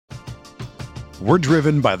We're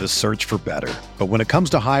driven by the search for better. But when it comes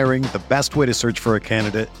to hiring, the best way to search for a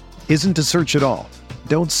candidate isn't to search at all.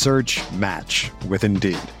 Don't search, match with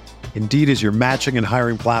Indeed. Indeed is your matching and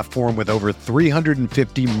hiring platform with over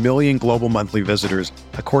 350 million global monthly visitors,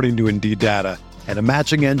 according to Indeed data, and a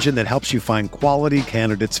matching engine that helps you find quality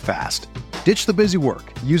candidates fast. Ditch the busy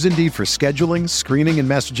work. Use Indeed for scheduling, screening, and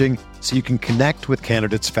messaging so you can connect with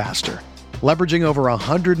candidates faster. Leveraging over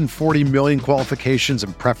 140 million qualifications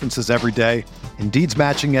and preferences every day, Indeed's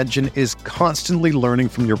matching engine is constantly learning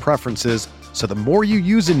from your preferences, so the more you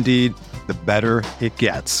use Indeed, the better it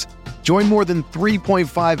gets. Join more than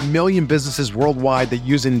 3.5 million businesses worldwide that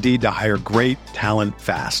use Indeed to hire great talent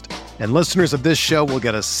fast. And listeners of this show will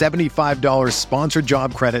get a $75 sponsored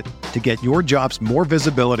job credit to get your jobs more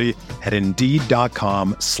visibility at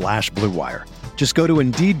Indeed.com/Blue Wire. Just go to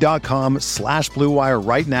Indeed.com/Blue Wire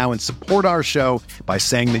right now and support our show by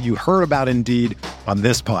saying that you heard about Indeed on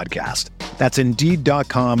this podcast. That's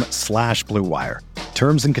Indeed.com/Blue Wire.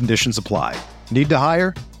 Terms and conditions apply. Need to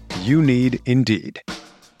hire? You need Indeed.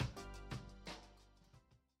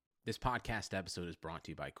 This podcast episode is brought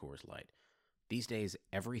to you by Coors Light. These days,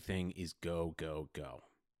 everything is go, go, go.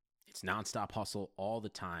 It's nonstop hustle all the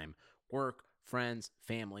time. Work, friends,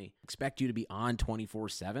 family, expect you to be on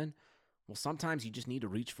 24/7. Well, sometimes you just need to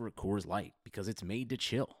reach for a Coors Light because it's made to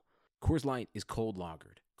chill. Coors Light is cold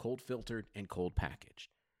lagered, cold filtered, and cold packaged.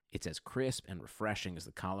 It's as crisp and refreshing as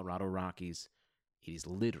the Colorado Rockies. It is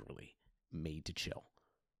literally made to chill.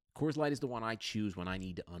 Coors Light is the one I choose when I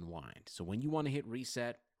need to unwind. So when you want to hit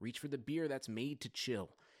reset, reach for the beer that's made to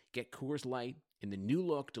chill. Get Coors Light in the new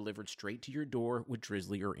look delivered straight to your door with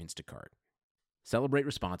Drizzly or Instacart. Celebrate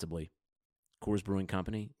responsibly. Coors Brewing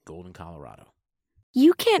Company, Golden, Colorado.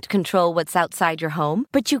 You can't control what's outside your home,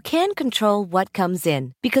 but you can control what comes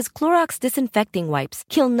in. Because Clorox disinfecting wipes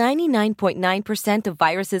kill 99.9% of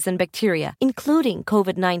viruses and bacteria, including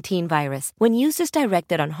COVID-19 virus, when used as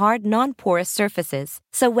directed on hard, non-porous surfaces.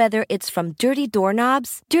 So whether it's from dirty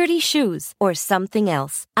doorknobs, dirty shoes, or something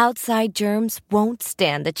else, outside germs won't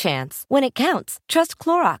stand a chance. When it counts, trust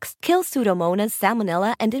Clorox. Kill Pseudomonas,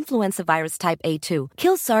 Salmonella, and influenza virus type A2.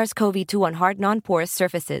 Kill SARS-CoV-2 on hard, non-porous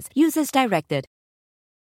surfaces. Use as directed.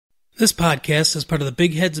 This podcast is part of the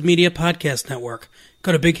Big Heads Media Podcast Network.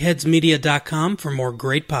 Go to bigheadsmedia.com for more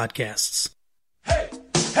great podcasts. Hey,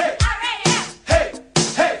 hey, hey, hey,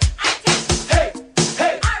 hey, hey,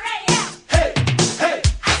 hey,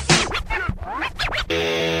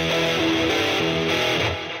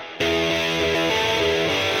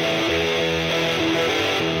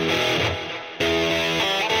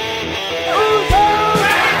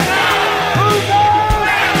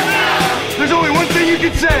 There's only one thing you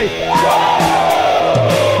can say.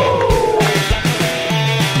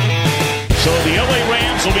 So the LA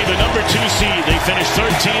Rams will be the number 2 seed. They finished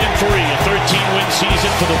 13-3, a 13-win season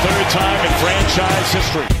for the third time in franchise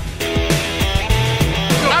history.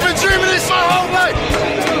 I've been dreaming this my whole life.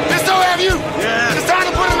 And so have you. Yeah. It's time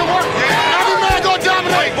to put in the work. Yeah. Every man gonna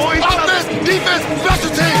dominate. Offense, defense, special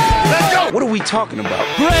teams. Let's go. What are we talking about?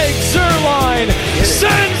 Greg Zuerlein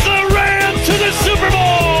sends the Rams to the Super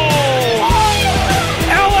Bowl.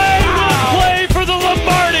 LA will play for the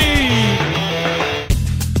Lombardi.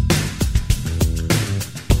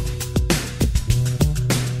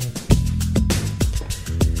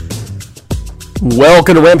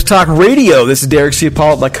 Welcome to Rams Talk Radio. This is Derek C.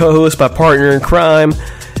 Paul, my co-host, my partner in crime,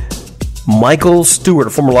 Michael Stewart, a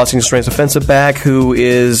former Los Angeles Rams defensive back who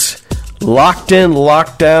is locked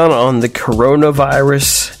down on the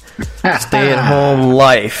coronavirus stay-at-home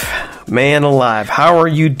life. Man alive. How are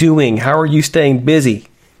you doing? How are you staying busy?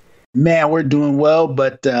 Man, we're doing well,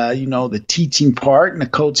 but the teaching part and the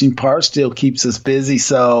coaching part still keeps us busy.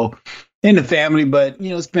 So in the family, but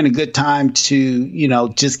it's been a good time to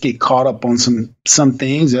just get caught up on some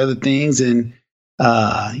things, other things, and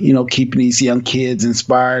keeping these young kids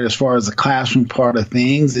inspired as far as the classroom part of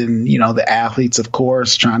things, and the athletes, of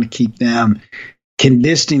course, trying to keep them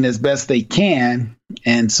conditioning as best they can.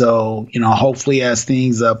 And so, hopefully as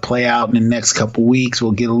things play out in the next couple of weeks,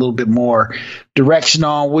 we'll get a little bit more direction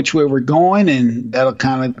on which way we're going, and that'll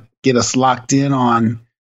kind of get us locked in on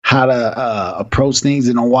how to approach things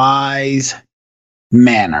in a wise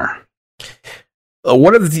manner.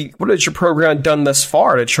 What has your program done thus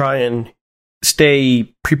far to try and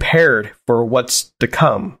stay prepared for what's to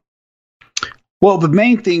come? Well, the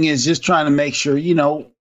main thing is just trying to make sure,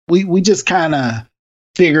 we just kind of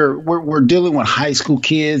figure we're dealing with high school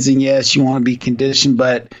kids, and yes, you want to be conditioned,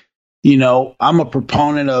 but I'm a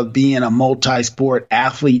proponent of being a multi-sport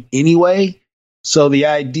athlete anyway. So the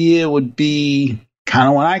idea would be kind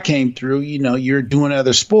of when I came through, you're doing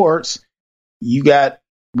other sports, you got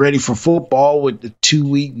ready for football with the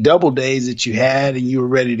 2-week double days that you had, and you were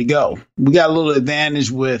ready to go. We got a little advantage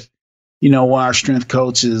with, one of our strength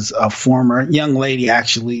coaches, a former young lady,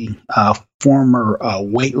 actually, former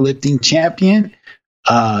weightlifting champion,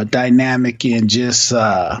 dynamic and just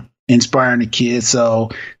inspiring the kids.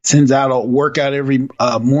 So sends out a workout every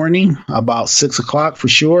morning about 6:00 for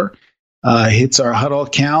sure. Hits our huddle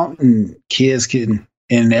count, and kids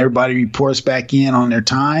and everybody reports back in on their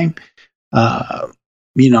time.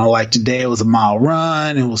 Like today it was a mile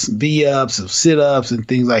run, it was some V-ups, some sit-ups and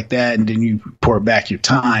things like that. And then you report back your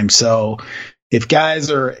time. So if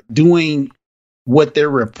guys are doing what they're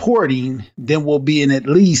reporting, then we'll be in at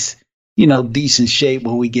least, decent shape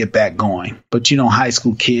when we get back going. But, high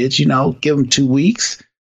school kids, give them 2 weeks,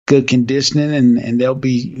 good conditioning, and they'll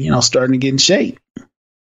be, starting to get in shape.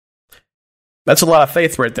 That's a lot of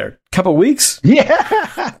faith right there. Couple weeks? Yeah.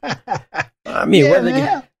 I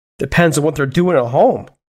mean, depends on what they're doing at home.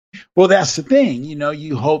 Well, that's the thing.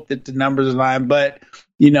 You hope that the numbers align. But,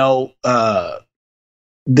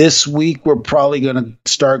 this week we're probably going to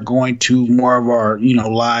start going to more of our,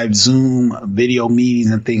 live Zoom video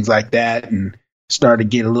meetings and things like that, and start to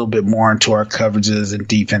get a little bit more into our coverages and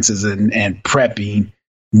defenses and prepping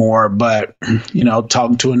more. But,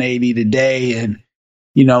 talking to an AD today, and,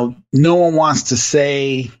 no one wants to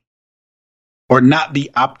say or not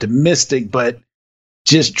be optimistic, but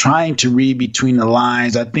just trying to read between the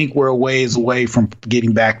lines. I think we're a ways away from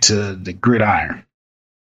getting back to the gridiron.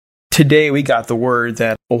 Today we got the word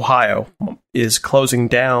that Ohio is closing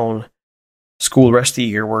down school the rest of the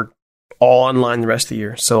year. We're all online the rest of the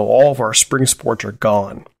year, so all of our spring sports are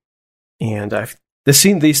gone. And this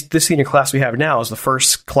senior class we have now is the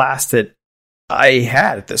first class that I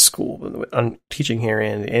had at this school. I'm teaching here,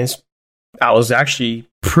 and I was actually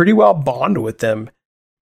pretty well bonded with them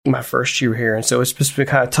my first year here, and so it's just been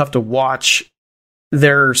kind of tough to watch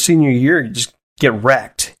their senior year just get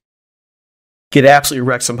wrecked. Get absolutely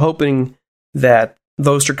wrecked. So I'm hoping that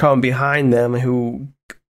those are coming behind them who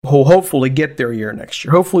will hopefully get their year next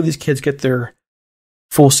year. Hopefully these kids get their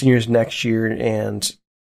full seniors next year, and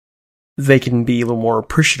they can be a little more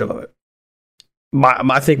appreciative of it.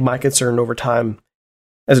 I think my concern over time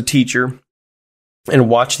as a teacher and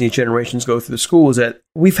watching these generations go through the school is that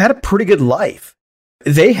we've had a pretty good life.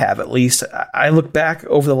 They have, at least. I look back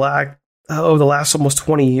over the last almost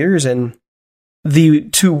 20 years, and the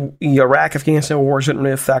two Iraq-Afghanistan wars didn't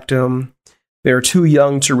really affect them. They were too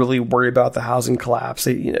young to really worry about the housing collapse.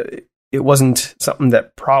 It wasn't something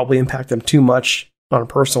that probably impacted them too much on a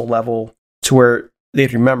personal level to where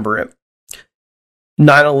they'd remember it.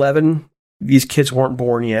 9/11, these kids weren't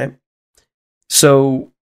born yet.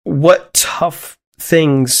 So what tough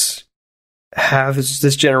things have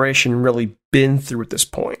this generation really been through at this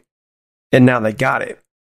point? And now they got it.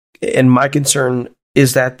 And my concern,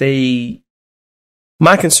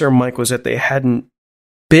 Mike, was that they hadn't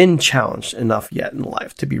been challenged enough yet in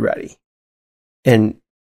life to be ready. And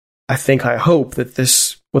I hope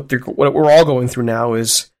that what we're all going through now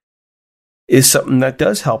is something that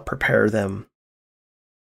does help prepare them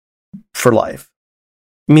for life.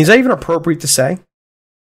 I mean, is that even appropriate to say?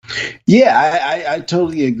 Yeah, I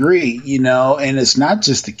totally agree, and it's not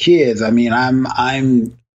just the kids. I mean,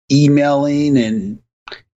 I'm emailing and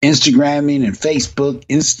Instagramming and Facebook,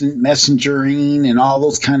 instant messengering and all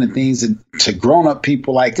those kind of things to grown-up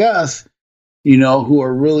people like us, who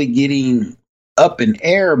are really getting up in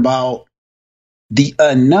air about the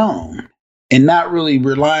unknown and not really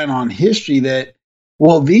relying on history that,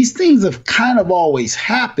 well, these things have kind of always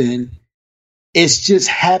happened. It's just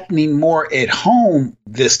happening more at home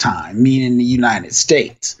this time, meaning the United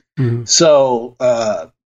States. Mm-hmm. So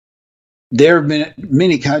there have been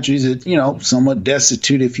many countries that, somewhat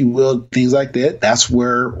destitute, if you will, things like that. That's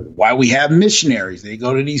why we have missionaries. They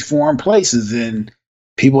go to these foreign places and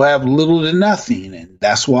people have little to nothing. And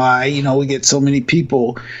that's why, we get so many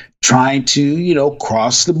people trying to,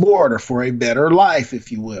 cross the border for a better life,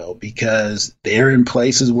 if you will, because they're in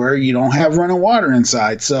places where you don't have running water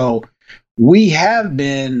inside. So we have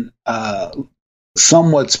been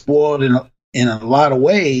somewhat spoiled in a lot of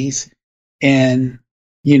ways. And,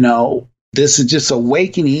 this is just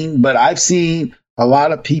awakening, but I've seen a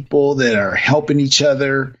lot of people that are helping each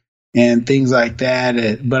other and things like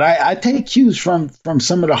that. But I take cues from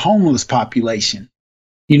some of the homeless population.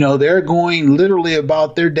 They're going literally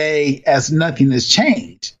about their day as nothing has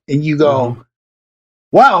changed. And you go,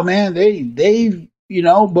 wow, man, they've,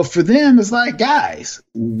 but for them, it's like, guys,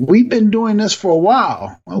 we've been doing this for a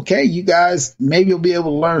while. Okay, you guys, maybe you'll be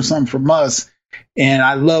able to learn something from us. And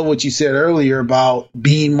I love what you said earlier about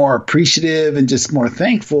being more appreciative and just more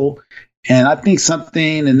thankful. And I think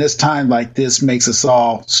something in this time like this makes us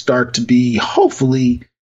all start to be, hopefully,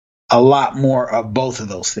 a lot more of both of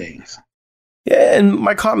those things. Yeah, and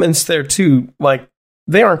my comments there too, like,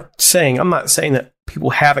 I'm not saying that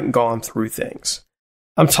people haven't gone through things.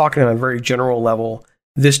 I'm talking on a very general level.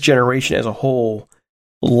 This generation as a whole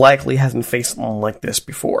likely hasn't faced something like this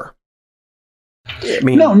before. I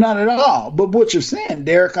mean, no, not at all. But what you're saying,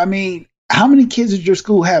 Derek, I mean, how many kids at your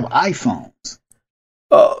school have iPhones?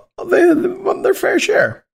 Their fair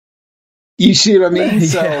share. You see what I mean? Yeah.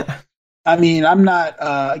 So, I mean, I'm not,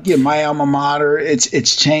 my alma mater,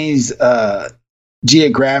 it's changed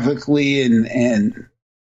geographically and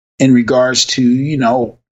in regards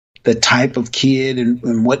to, the type of kid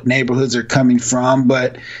and what neighborhoods are coming from.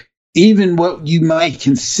 But even what you might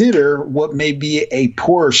consider what may be a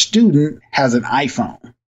poor student has an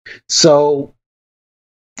iPhone. So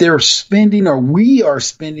they're spending, or we are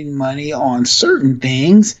spending money on certain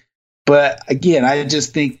things. But again, I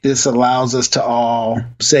just think this allows us to all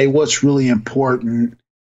say what's really important,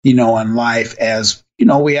 in life, as,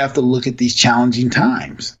 we have to look at these challenging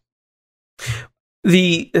times.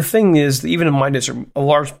 The thing is, even in my district, a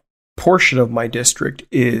large portion of my district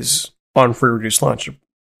is on free reduced lunch.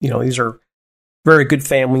 These are very good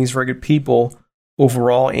families, very good people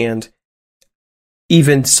overall, and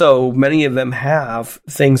even so, many of them have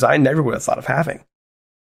things I never would have thought of having.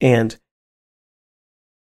 And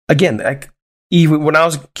again, even when I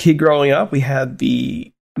was a kid growing up, we had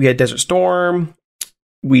Desert Storm,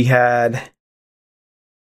 we had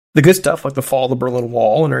the good stuff like the fall of the Berlin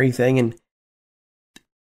Wall and everything, and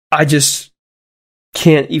I just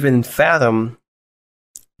can't even fathom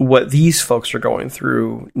what these folks are going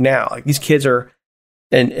through now. Like, these kids are,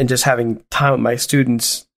 and just having time with my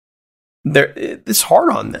students, it's hard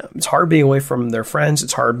on them. It's hard being away from their friends.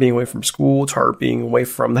 It's hard being away from school. It's hard being away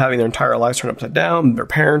from having their entire lives turned upside down. Their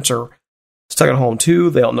parents are stuck at home too.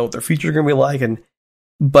 They don't know what their future is going to be like.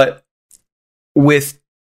 But with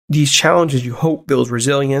these challenges, you hope builds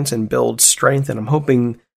resilience and builds strength. And I'm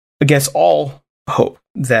hoping, against all hope,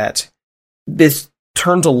 that this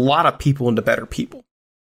turns a lot of people into better people.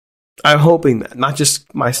 I'm hoping that, not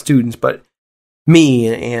just my students, but me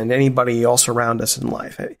and anybody else around us in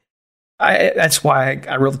life. That's why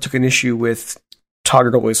I really took an issue with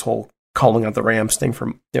Todd Gurley's whole calling out the Rams thing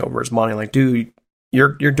from over his money. Like, dude,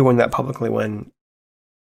 you're doing that publicly when,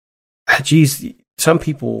 geez, some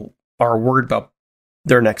people are worried about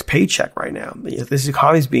their next paycheck right now. This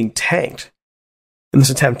economy is being tanked in this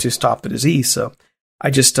attempt to stop the disease. So I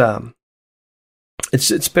just,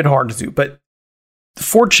 it's been hard to do. But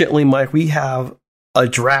fortunately, Mike, we have a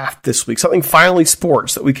draft this week, something finally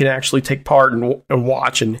sports that we can actually take part in and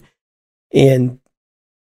watch, and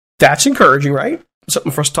that's encouraging, right?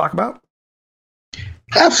 Something for us to talk about.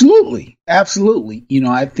 Absolutely. Absolutely.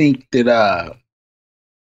 I think that,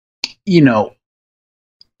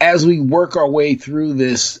 as we work our way through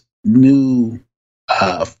this new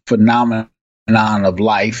phenomenon of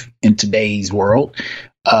life in today's world,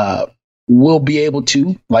 we'll be able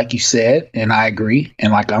to, like you said, and I agree,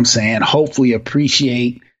 and like I'm saying, hopefully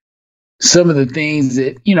appreciate some of the things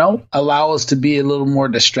that, allow us to be a little more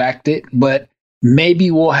distracted, but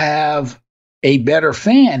maybe we'll have a better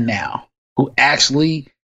fan now who actually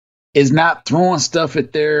is not throwing stuff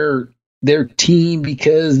at their team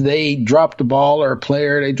because they dropped the ball, or a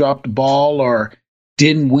player, they dropped the ball or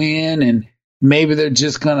didn't win. And maybe they're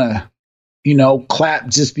just going to, clap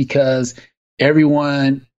just because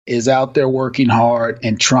everyone is out there working hard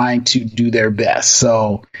and trying to do their best.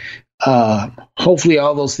 So hopefully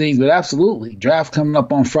all those things, but absolutely, draft coming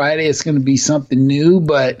up on Friday. It's going to be something new,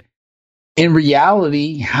 but in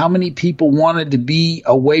reality, how many people wanted to be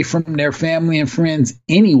away from their family and friends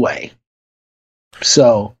anyway?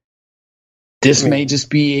 So this may just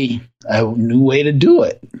be a new way to do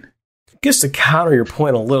it. Just to counter your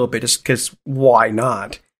point a little bit, just because why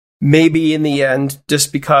not? Maybe in the end,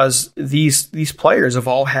 just because these players have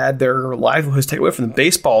all had their livelihoods taken away from them.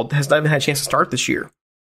 Baseball has not even had a chance to start this year.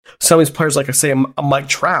 Some of these players, like I say, a Mike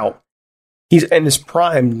Trout, he's in his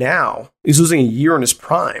prime now. He's losing a year in his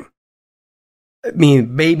prime. I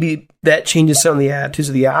mean, maybe that changes some of the attitudes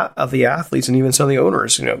of the athletes and even some of the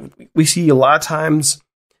owners. We see a lot of times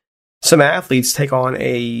some athletes take on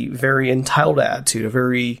a very entitled attitude, a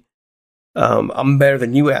very I'm better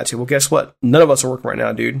than you attitude. Well, guess what? None of us are working right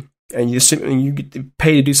now, dude. And you get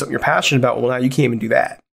paid to do something you're passionate about. Well, now you can't even do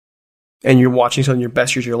that. And you're watching some of your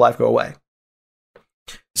best years of your life go away.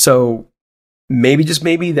 So maybe, just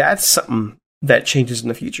maybe, that's something that changes in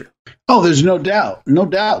the future. Oh, there's no doubt. No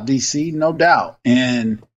doubt, DC. No doubt.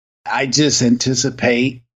 And I just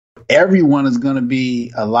anticipate everyone is going to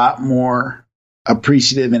be a lot more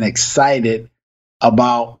appreciative and excited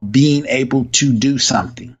about being able to do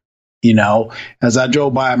something. You know, as I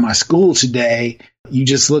drove by my school today, you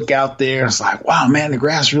just look out there. It's like, wow, man, the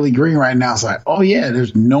grass is really green right now. It's like, oh yeah,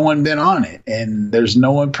 there's no one been on it, and there's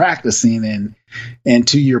no one practicing. And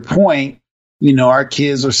to your point, you know, our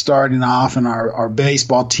kids are starting off, and our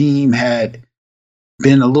baseball team had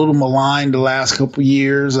been a little maligned the last couple of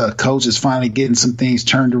years. Coach is finally getting some things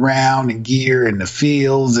turned around in gear and the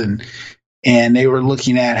fields, and they were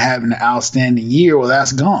looking at having an outstanding year. Well,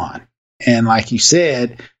 that's gone. And like you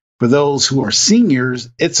said, for those who are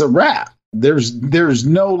seniors, it's a wrap. There's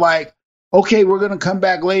no like, okay, we're going to come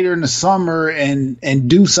back later in the summer and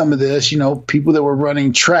do some of this. You know, people that were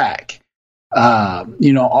running track,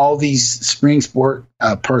 you know, all these spring sport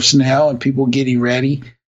personnel and people getting ready.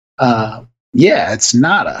 Yeah, it's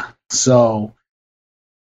nada. So,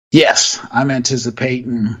 yes, I'm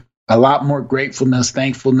anticipating a lot more gratefulness,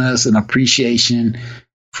 thankfulness, and appreciation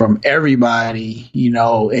from everybody, you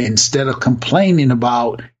know, instead of complaining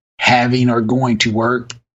about having or going to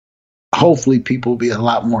work. Hopefully people will be a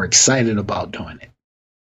lot more excited about doing it.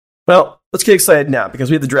 Well, let's get excited now because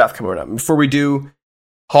we have the draft coming up. Before we do,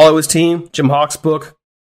 Hollywood's team, Jim Hawk's book,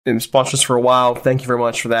 been sponsored us for a while. Thank you very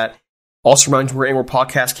much for that. Also reminds you where anywhere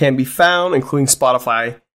podcasts can be found, including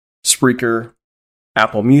Spotify, Spreaker,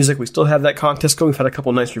 Apple Music. We still have that contest going. We've had a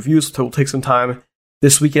couple of nice reviews, so we'll take some time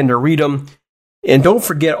this weekend to read them. And don't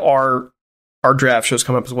forget our draft shows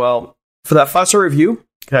coming up as well. For that 5-star review,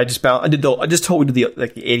 I just told we did the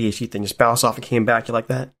ADHD thing, just bounce off and came back. You like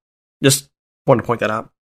that? Just wanted to point that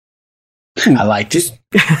out. I liked it.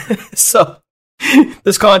 So,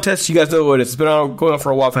 this contest, you guys know what it is. It's been going on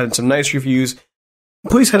for a while. I've had some nice reviews.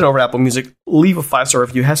 Please head over to Apple Music, leave a 5-star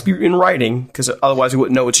review. It has to be in writing, because otherwise we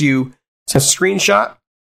wouldn't know it's you. Send a screenshot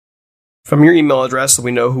from your email address so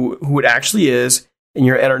we know who it actually is, and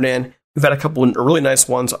you're entered in. We've had a couple of really nice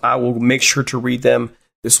ones. I will make sure to read them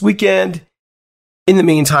this weekend. In the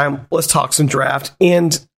meantime, let's talk some draft.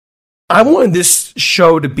 And I wanted this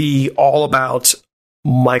show to be all about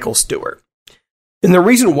Michael Stewart. And the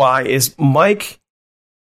reason why is Mike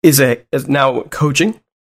is now coaching.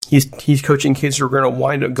 He's coaching kids who are going to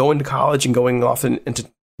wind up going to college and going off into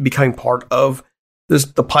becoming part of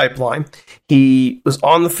the pipeline. He was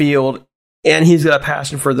on the field, and he's got a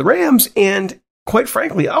passion for the Rams. And quite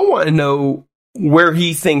frankly, I want to know where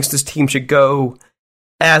he thinks this team should go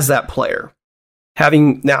as that player,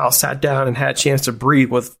 having now sat down and had a chance to breathe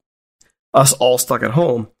with us all stuck at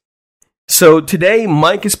home. So today,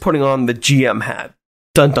 Mike is putting on the GM hat.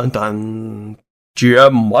 Dun, dun, dun.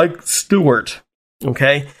 GM Mike Stewart.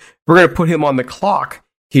 Okay? We're going to put him on the clock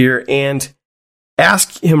here and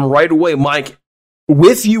ask him right away, Mike,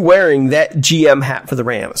 with you wearing that GM hat for the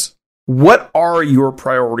Rams, what are your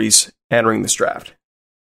priorities entering this draft?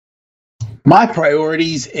 My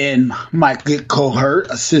priorities and my good cohort,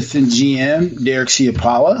 assistant GM, Derek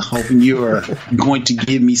Ciapala, hoping you are going to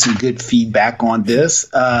give me some good feedback on this.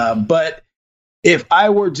 But if I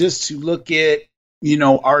were just to look at, you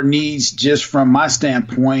know, our needs just from my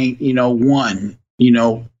standpoint, you know, one, you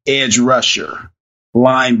know, edge rusher,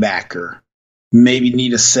 linebacker, maybe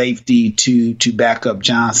need a safety to back up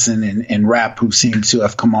Johnson and Rapp, who seems to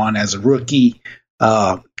have come on as a rookie.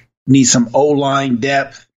 Need some O-line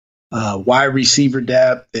depth, wide receiver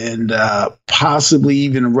depth, and possibly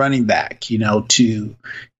even a running back. You know,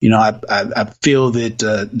 I feel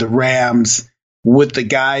that the Rams, with the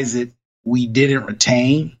guys that we didn't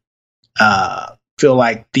retain, feel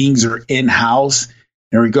like things are in-house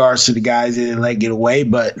in regards to the guys that didn't let get away.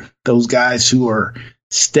 But those guys who are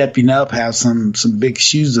stepping up have some big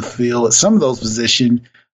shoes to fill at some of those positions.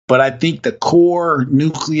 But I think the core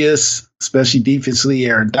nucleus, especially defensively,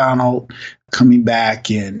 Aaron Donald coming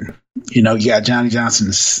back, and, you know, you got Johnny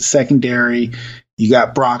Johnson's secondary. You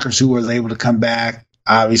got Brockers, who was able to come back.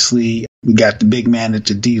 Obviously, we got the big man at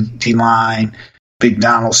the D line, Big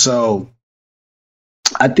Donald. So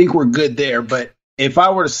I think we're good there. But if I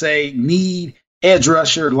were to say need edge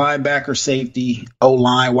rusher, linebacker, safety,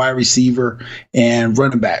 O-line, wide receiver, and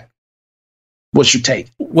running back, what's your take?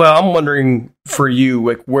 Well, I'm wondering for you,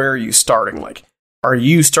 like, where are you starting? Like, are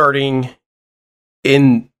you starting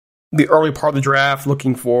in the early part of the draft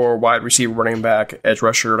looking for wide receiver, running back, edge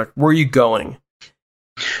rusher? Like, where are you going?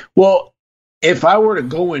 Well, if I were to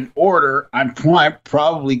go in order, I'm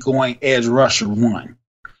probably going edge rusher 1.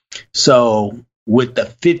 So with the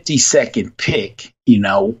 52nd pick, you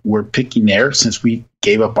know, we're picking there since we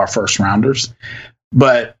gave up our first rounders.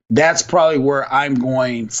 But that's probably where I'm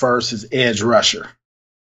going first, is edge rusher.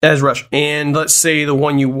 Edge rusher. And let's say the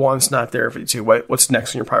one you want's not there for you too. What's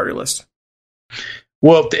next on your priority list?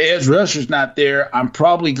 Well, if the edge rusher's not there, I'm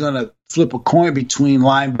probably going to flip a coin between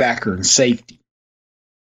linebacker and safety.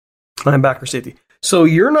 Linebacker, safety. So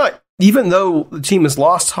you're not, even though the team has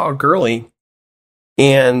lost Todd Gurley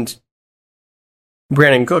and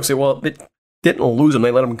Brandon Cooks, well, it didn't lose him,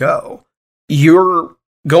 they let him go. You're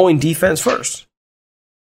going defense first.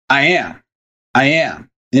 I am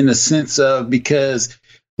in the sense of, because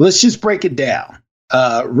let's just break it down.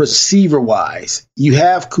 Receiver wise, you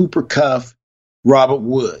have Cooper Kupp, Robert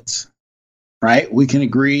Woods, right? We can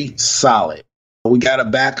agree, solid. We got a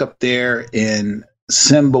backup there in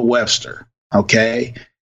Simba Webster, okay?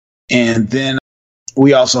 And then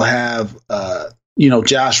we also have,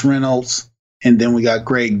 Josh Reynolds, and then we got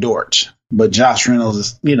Greg Dortch. But Josh Reynolds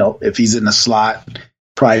is, if he's in the slot,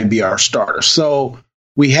 probably be our starter. So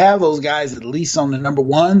we have those guys at least on the number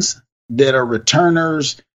ones that are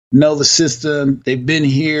returners, know the system. They've been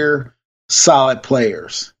here, solid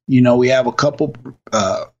players. We have a couple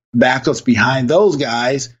backups behind those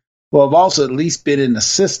guys who have also at least been in the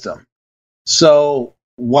system. So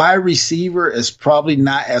wide receiver is probably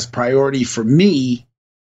not as priority for me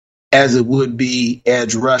as it would be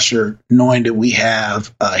edge rusher, knowing that we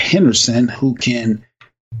have Henderson, who can,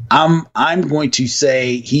 I'm going to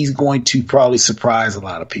say he's going to probably surprise a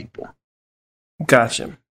lot of people.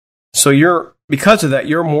 Gotcha. So because of that,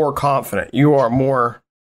 you're more confident. You're more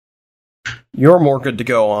good to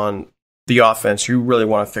go on the offense. You really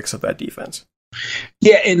want to fix up that defense.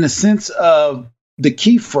 Yeah, in the sense of the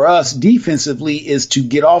key for us defensively is to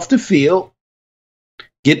get off the field,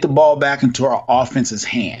 get the ball back into our offense's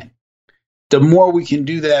hand. The more we can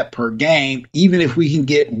do that per game, even if we can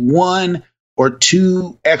get 1 or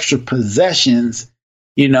 2 extra possessions,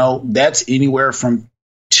 that's anywhere from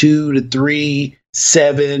 2 to 3,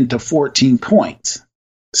 7 to 14 points.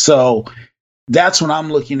 So that's what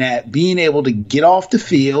I'm looking at, being able to get off the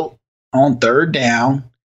field on third down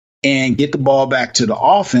and get the ball back to the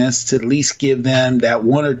offense to at least give them that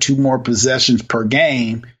 1 or 2 more possessions per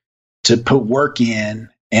game to put work in,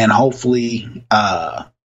 and hopefully,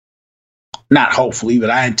 not hopefully, but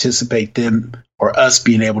I anticipate them or us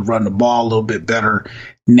being able to run the ball a little bit better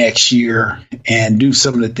next year and do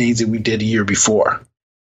some of the things that we did the year before.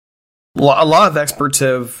 A lot of experts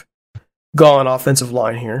have gone offensive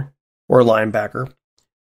line here, or linebacker.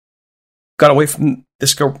 Got away from the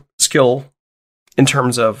skill in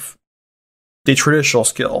terms of the traditional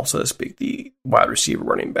skill, so to speak, the wide receiver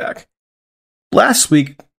running back. Last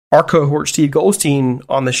week, our cohort Steve Goldstein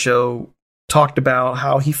on the show talked about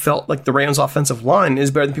how he felt like the Rams' offensive line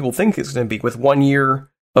is better than people think it's going to be. With 1 year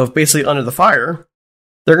of basically under the fire,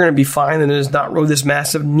 they're going to be fine, and there's not really this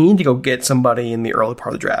massive need to go get somebody in the early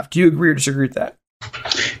part of the draft. Do you agree or disagree with that?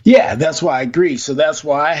 Yeah, that's why I agree. So that's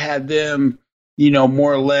why I had them,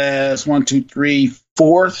 more or less 1, 2, 3,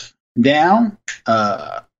 4th down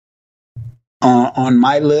on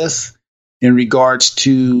my list in regards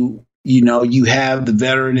to, you have the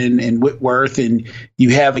veteran in Whitworth, and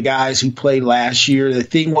you have the guys who played last year. The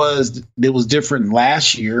thing was that was different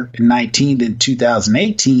last year in 19 than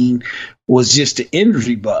 2018 was just the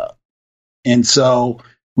injury bug. And so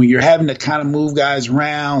when you're having to kind of move guys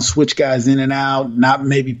around, switch guys in and out, not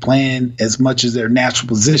maybe playing as much as their natural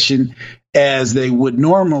position as they would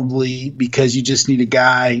normally, because you just need a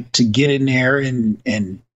guy to get in there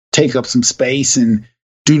and take up some space and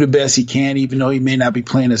do the best he can, even though he may not be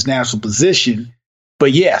playing his natural position.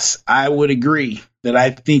 But yes, I would agree that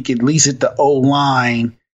I think at least at the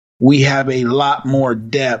O-line, we have a lot more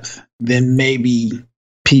depth than maybe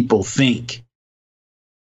people think.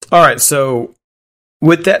 All right, so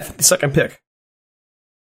with that second pick,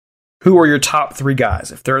 who are your top 3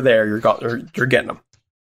 guys? If they're there, you're getting them.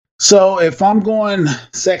 So if I'm going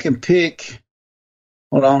second pick,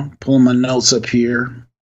 hold on, pulling my notes up here.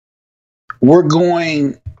 We're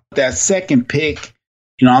going that second pick.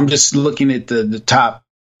 I'm just looking at the top,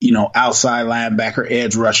 outside linebacker,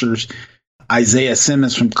 edge rushers. Isaiah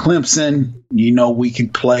Simmons from Clemson. We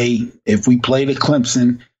could play, if we played at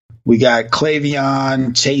Clemson. We got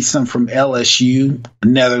Clavion Chasen from LSU,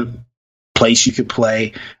 another place you could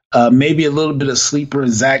play. Maybe a little bit of sleeper,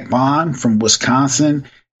 Zach Bond from Wisconsin,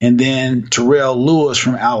 and then Terrell Lewis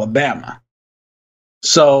from Alabama.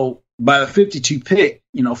 So by the 52 pick,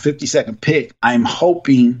 52nd pick, I'm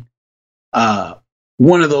hoping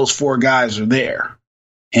one of those 4 guys are there.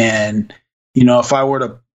 And, if I were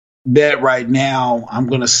to bet right now, I'm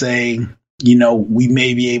going to say, we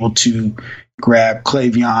may be able to grab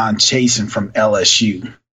Clavion Chasen from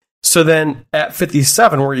LSU. So then at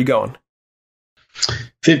 57, where are you going?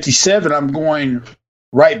 57, I'm going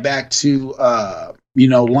right back to,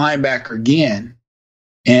 linebacker again.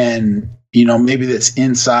 And, maybe that's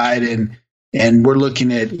inside. And And we're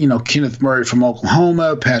looking at, Kenneth Murray from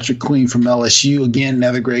Oklahoma, Patrick Queen from LSU, again,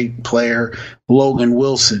 another great player, Logan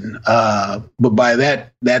Wilson. But by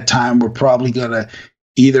that time, we're probably going to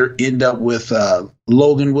either end up with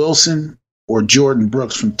Logan Wilson or Jordan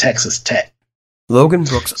Brooks from Texas Tech. Logan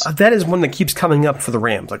Brooks, that is one that keeps coming up for the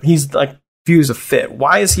Rams. Like, he's like viewed as a fit.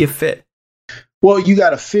 Why is he a fit? Well, you got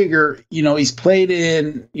to figure, he's played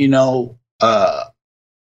in,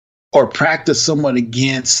 or practiced somewhat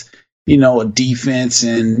against, a defense,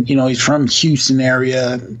 and, he's from Houston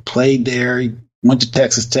area, played there, he went to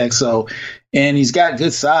Texas Tech. So, and he's got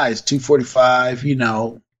good size, 245,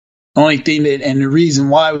 only thing that, and the reason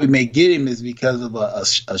why we may get him is because of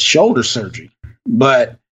a shoulder surgery,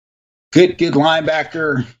 but good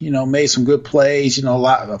linebacker, made some good plays,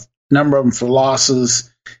 a number of them for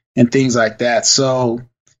losses and things like that. So,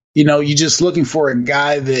 you're just looking for a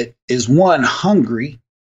guy that is, one, hungry,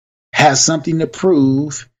 has something to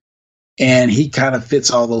prove, and he kind of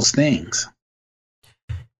fits all those things.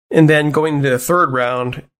 And then going into the third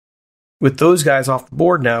round, with those guys off the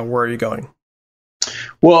board now, where are you going?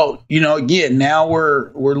 Well, again, now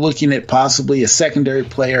we're looking at possibly a secondary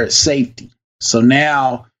player at safety. So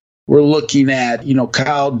now we're looking at,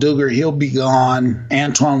 Kyle Duggar, he'll be gone.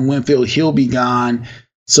 Antoine Winfield, he'll be gone.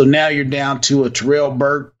 So now you're down to a Terrell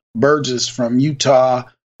Burgess from Utah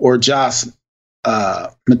or Josh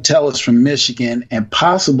Metellus from Michigan, and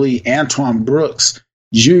possibly Antoine Brooks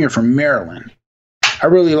Jr. from Maryland. I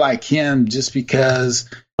really like him just because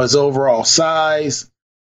of his overall size,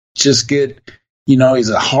 just good. He's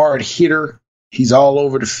a hard hitter. He's all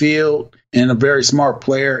over the field and a very smart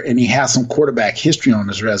player, and he has some quarterback history on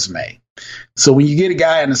his resume. So when you get a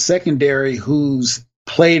guy in the secondary who's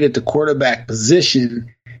played at the quarterback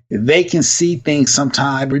position, they can see things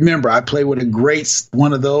sometimes. Remember, I played with a great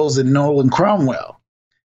one of those in Nolan Cromwell,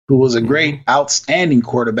 who was a great, outstanding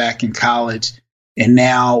quarterback in college and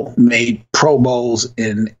now made Pro Bowls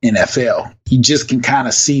in NFL. He just can kind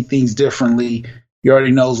of see things differently. He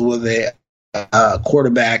already knows what the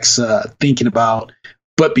quarterback's thinking about.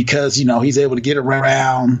 But because, he's able to get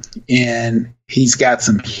around and he's got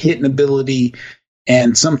some hitting ability,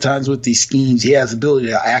 and sometimes with these schemes, he has the ability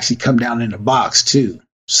to actually come down in the box too.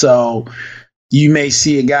 So you may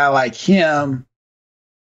see a guy like him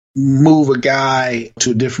move a guy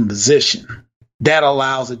to a different position. That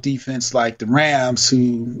allows a defense like the Rams,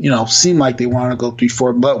 who, seem like they want to go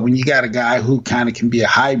 3-4, but when you got a guy who kind of can be a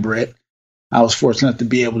hybrid, I was fortunate enough to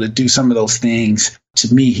be able to do some of those things.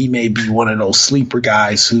 To me, he may be one of those sleeper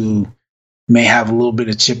guys who may have a little bit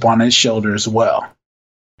of chip on his shoulder as well.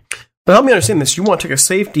 But help me understand this. You want to take a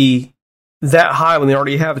safety that high when they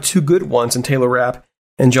already have two good ones in Taylor Rapp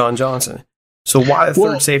and John Johnson. So why the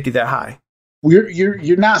third safety that high?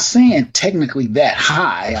 You're not saying technically that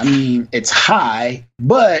high. I mean, it's high,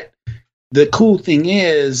 but the cool thing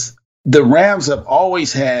is the Rams have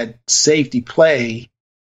always had safety play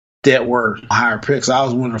that were higher picks. I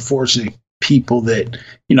was one of the fortunate people that,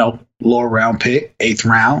 lower round pick, 8th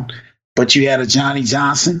round, but you had a Johnny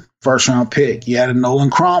Johnson, 1st round pick. You had a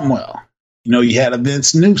Nolan Cromwell. You had a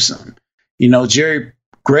Vince Newsom. Jerry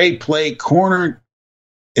Gray played corner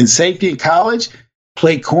and safety in college,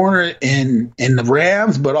 played corner in the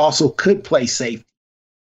Rams, but also could play safety.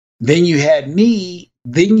 Then you had me.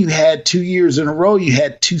 Then you had 2 years in a row, you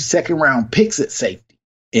had 2 second-round picks at safety,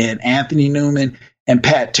 and Anthony Newman and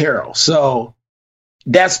Pat Terrell. So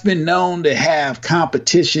that's been known to have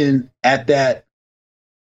competition at that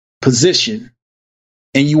position,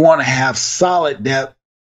 and you want to have solid depth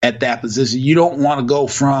at that position. You don't want to go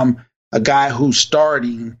from a guy who's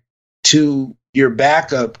starting to your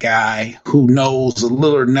backup guy who knows a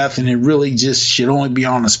little or nothing and really just should only be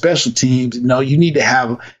on the special teams. No, you need to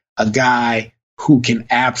have a guy who can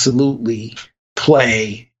absolutely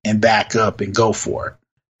play and back up and go for it.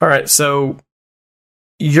 All right, so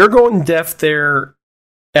you're going depth there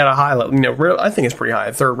at a high level. I think it's pretty high.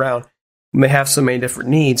 3rd round may have so many different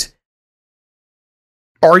needs.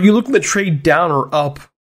 Are you looking to trade down or up,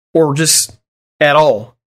 or just at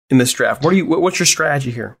all in this draft? What's your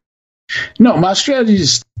strategy here? No, my strategy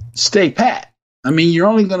is stay pat. I mean, you're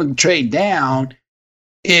only going to trade down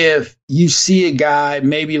if you see a guy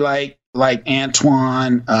maybe like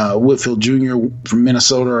Antoine Whitfield Jr. from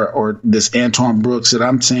Minnesota, or this Antoine Brooks that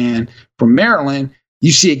I'm saying from Maryland.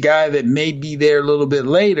 You see a guy that may be there a little bit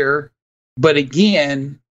later, but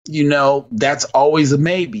again, that's always a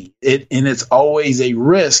maybe. And it's always a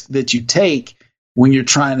risk that you take when you're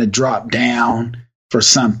trying to drop down for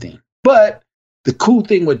something. But the cool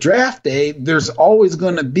thing with draft day, there's always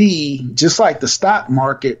going to be, just like the stock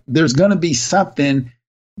market, there's going to be something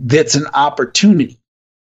that's an opportunity.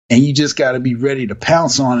 And you just got to be ready to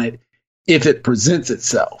pounce on it if it presents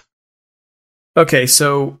itself. Okay,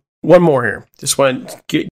 so one more here. Just want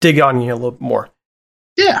to dig on you a little bit more.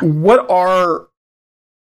 Yeah. What are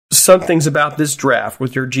some things about this draft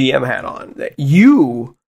with your GM hat on that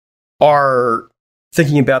you are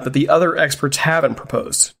thinking about that the other experts haven't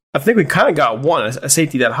proposed? I think we kind of got one, a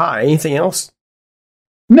safety that high. Anything else?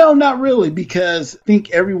 No, not really, because I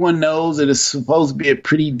think everyone knows that it's supposed to be a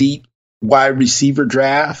pretty deep wide receiver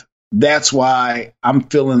draft. That's why I'm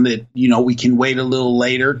feeling that, we can wait a little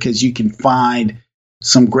later because you can find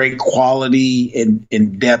some great quality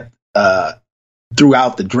and depth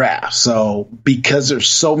throughout the draft. So because there's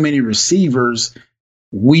so many receivers,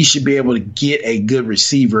 we should be able to get a good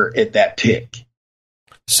receiver at that pick.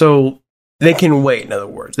 So they can wait, in other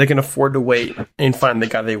words. They can afford to wait and find the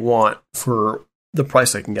guy they want for the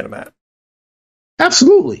price they can get him at.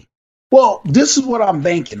 Absolutely. Well, this is what I'm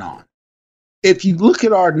banking on. If you look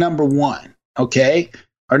at our number one,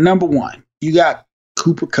 you got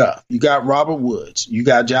Cooper Kupp, you got Robert Woods, you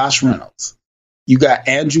got Josh Reynolds, you got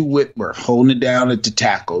Andrew Whitworth holding it down at the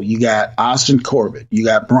tackle, you got Austin Corbett, you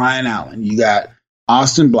got Brian Allen, you got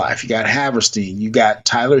Austin Blythe, you got Haverstein, you got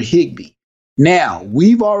Tyler Higbee. Now,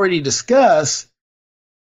 we've already discussed,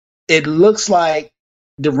 it looks like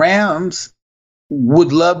the Rams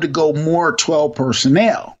would love to go more 12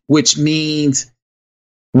 personnel, which means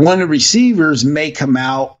one of the receivers may come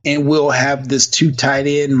out and we'll have this 2 tight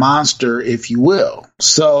end monster, if you will.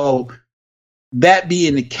 So that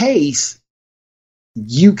being the case,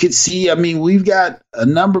 you could see, we've got a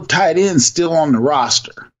number of tight ends still on the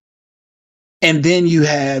roster. And then you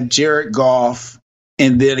have Jared Goff.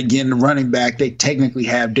 And then again, the running back, they technically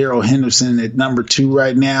have Darrell Henderson at number 2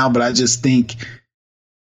 right now, but I just think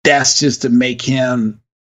that's just to make him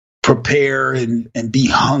prepare and be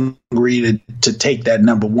hungry to take that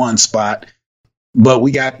number 1 spot. But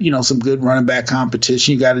we got, some good running back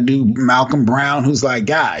competition. You got to do Malcolm Brown, who's like,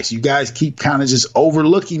 guys, you guys keep kind of just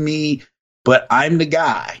overlooking me, but I'm the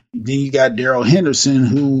guy. Then you got Darrell Henderson,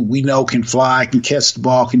 who we know can fly, can catch the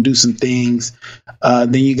ball, can do some things.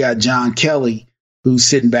 Then you got John Kelly, who's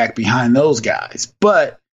sitting back behind those guys.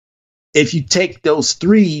 But if you take those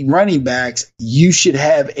 3 running backs, you should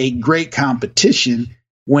have a great competition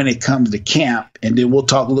when it comes to camp. And then we'll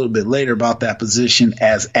talk a little bit later about that position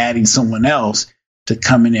as adding someone else to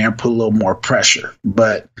come in there and put a little more pressure.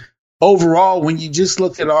 But overall, when you just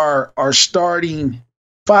look at our starting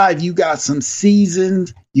 5, you got some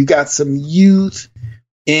seasoned, you got some youth,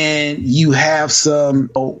 and you have some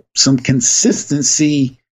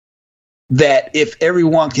consistency that if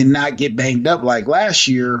everyone cannot get banged up like last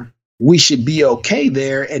year, we should be okay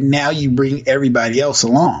there. And now you bring everybody else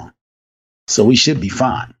along. So we should be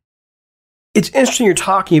fine. It's interesting you're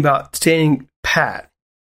talking about staying pat.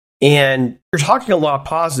 And you're talking a lot of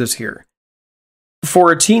positives here.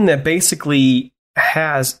 For a team that basically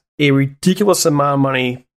has a ridiculous amount of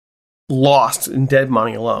money lost in dead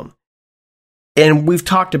money alone. And we've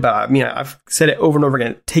talked about, I've said it over and over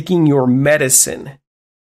again, taking your medicine.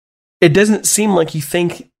 It doesn't seem like you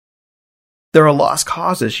think they're a lost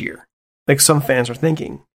cause this year, like some fans are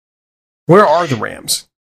thinking. Where are the Rams?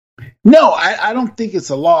 No, I don't think it's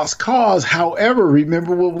a lost cause. However,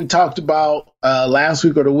 remember what we talked about last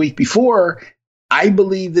week or the week before? I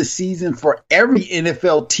believe the season for every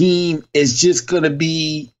NFL team is just going to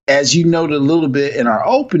be, as you noted a little bit in our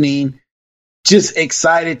opening, just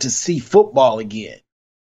excited to see football again.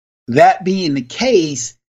 That being the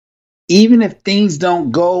case, even if things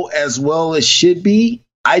don't go as well as should be,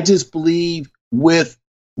 I just believe with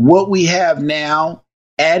what we have now,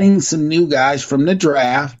 adding some new guys from the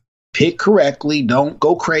draft, pick correctly, don't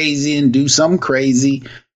go crazy and do something crazy,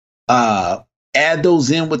 add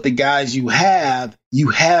those in with the guys you have,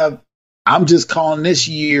 I'm just calling this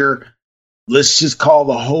year, let's just call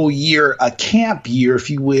the whole year a camp year, if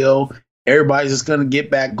you will. Everybody's just going to get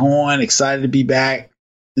back going, excited to be back,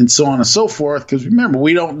 and so on and so forth. Because remember,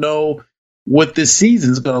 we don't know what this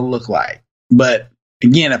season's going to look like. But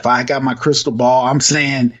again, if I got my crystal ball, I'm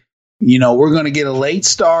saying, we're going to get a late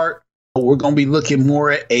start. We're going to be looking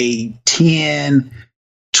more at a 10,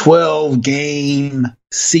 12 game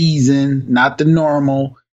season, not the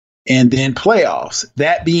normal, and then playoffs.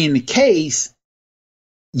 That being the case,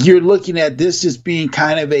 you're looking at this just being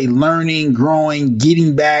kind of a learning, growing,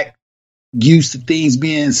 getting back used to things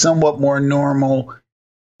being somewhat more normal.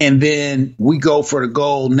 And then we go for the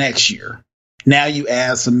goal next year. Now you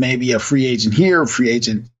add maybe a free agent here, a free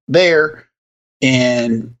agent there,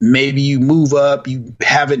 and maybe you move up. You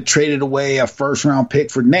haven't traded away a first round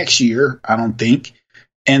pick for next year, I don't think.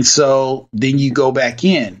 And so then you go back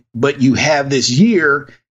in. But you have this year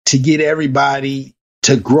to get everybody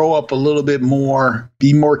to grow up a little bit more,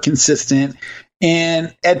 be more consistent.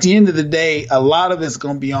 And at the end of the day, a lot of it's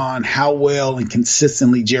going to be on how well and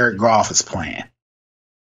consistently Jared Goff is playing.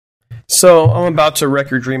 So I'm about to wreck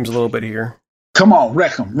your dreams a little bit here. Come on,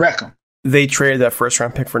 wreck them. They traded that first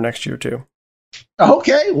round pick for next year too.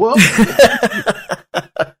 Okay, well,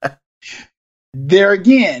 there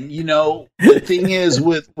again, the thing is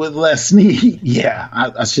with Les Snead, yeah,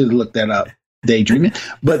 I should have looked that up, daydreaming.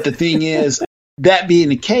 But the thing is, that being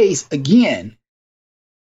the case, again,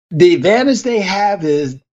 the advantage they have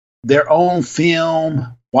is their own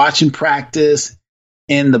film, watching practice,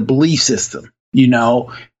 and the belief system.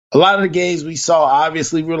 A lot of the games we saw,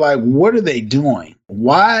 obviously, we're like, what are they doing?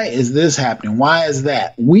 Why is this happening? Why is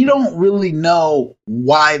that? We don't really know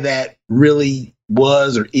why that really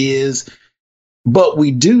was or is, but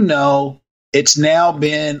we do know it's now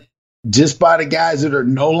been just by the guys that are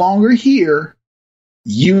no longer here.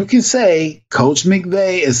 You can say Coach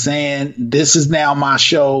McVay is saying, this is now my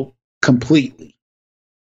show completely,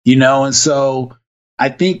 and so I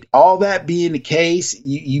think all that being the case,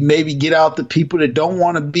 you maybe get out the people that don't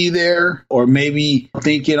want to be there, or maybe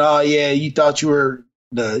thinking, oh, yeah, you thought you were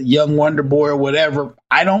the young wonder boy or whatever.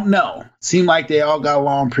 I don't know. Seemed like they all got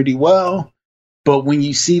along pretty well. But when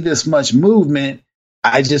you see this much movement,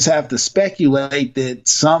 I just have to speculate that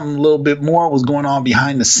something a little bit more was going on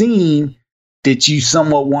behind the scene, that you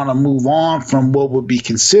somewhat want to move on from what would be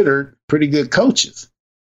considered pretty good coaches.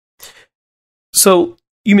 So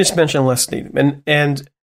you just mentioned Les Snead. And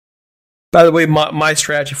by the way, my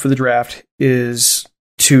strategy for the draft is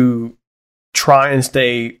to try and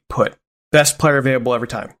stay put. Best player available every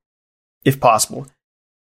time, if possible.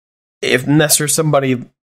 Unless there's somebody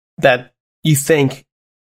that you think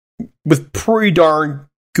with pretty darn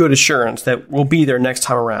good assurance that will be there next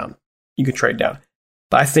time around, you could trade down.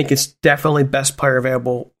 But I think it's definitely best player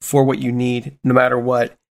available for what you need, no matter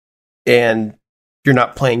what. And you're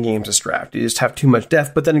not playing games this draft. You just have too much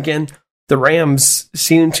depth. But then again, the Rams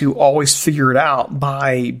seem to always figure it out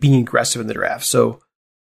by being aggressive in the draft. So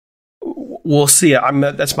we'll see.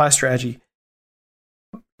 That's my strategy.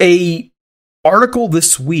 A article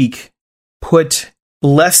this week put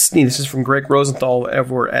Les Snead, this is from Greg Rosenthal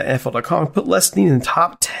over at NFL.com, put Les Snead in the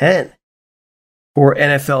top 10 for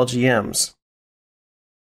NFL GMs.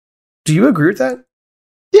 Do you agree with that?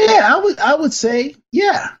 Yeah, I would say,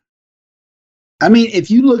 yeah. I mean, if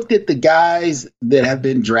you looked at the guys that have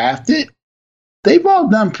been drafted, they've all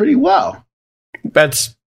done pretty well.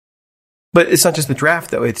 But it's not just the draft,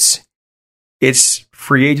 though. It's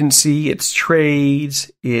free agency, it's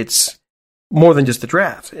trades, it's more than just the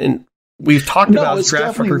draft. And we've talked about the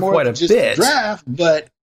draft record quite a bit. Draft, but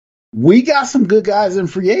we got some good guys in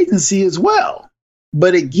free agency as well.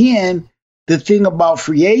 But again, the thing about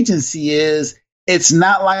free agency is it's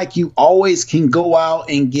not like you always can go out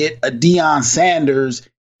and get a Deion Sanders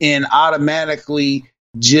and automatically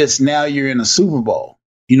just now you're in a Super Bowl.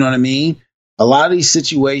 You know what I mean? A lot of these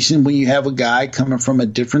situations when you have a guy coming from a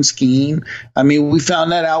different scheme, I mean, we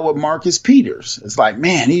found that out with Marcus Peters. It's like,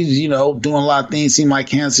 man, he's, doing a lot of things, seem like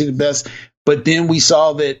Kansas City the best. But then we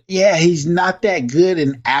saw that, yeah, he's not that good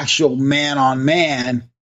in actual man-on-man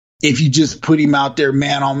if you just put him out there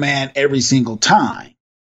man-on-man every single time.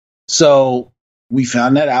 So we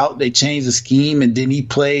found that out. They changed the scheme, and then he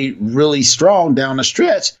played really strong down the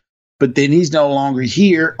stretch. But then he's no longer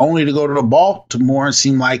here, only to go to the Baltimore and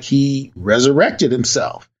seem like he resurrected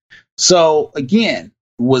himself. So, again,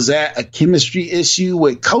 was that a chemistry issue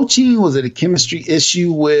with coaching? Was it a chemistry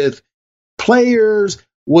issue with players?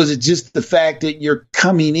 Was it just the fact that you're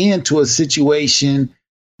coming into a situation,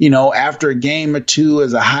 after a game or two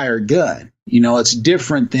as a hired gun? It's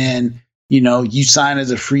different than, you sign as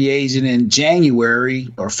a free agent in January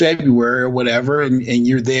or February or whatever, and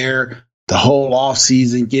you're there the whole off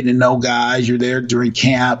season, getting to know guys. You're there during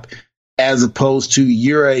camp, as opposed to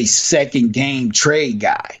you're a second game trade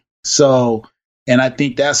guy. So, and I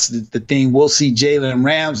think that's the thing. We'll see Jalen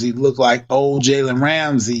Ramsey look like old Jalen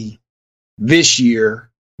Ramsey this year,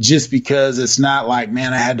 just because it's not like,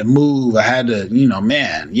 man, I had to move. I had to,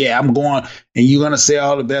 I'm going, and you're going to say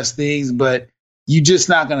all the best things, but you're just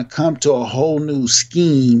not going to come to a whole new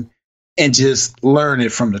scheme and just learn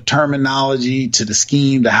it from the terminology to the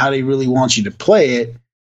scheme to how they really want you to play it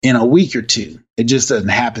in a week or two. It just doesn't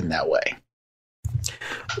happen that way.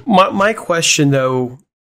 My question, though,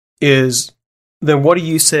 is then what do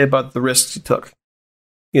you say about the risks he took?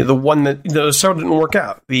 The one that the start didn't work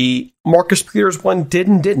out. The Marcus Peters one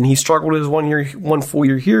didn't. He struggled his 1 year, 1 full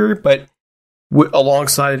year here, but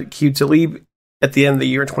alongside Q Talib at the end of the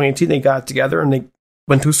year in 2018, they got together and they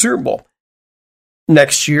went to a Super Bowl.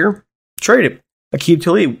 Next year, traded. Aqib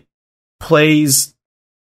Talib plays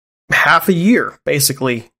half a year,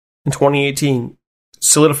 basically, in 2018,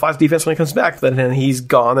 solidifies defense when he comes back. Then he's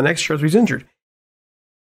gone the next year as he's injured.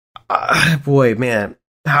 Boy, man,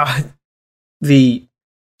 how the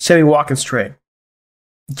Sammy Watkins trade,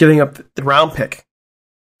 giving up the round pick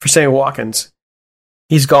for Sammy Watkins,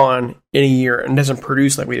 he's gone in a year and doesn't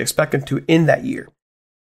produce like we'd expect him to in that year.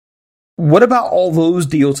 What about all those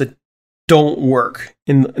deals that don't work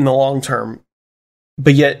in the long term,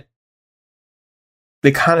 but yet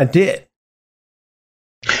they kind of did?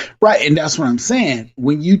 Right, and that's what I'm saying.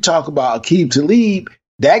 When you talk about Aqib Talib,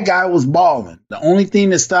 that guy was balling. The only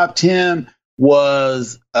thing that stopped him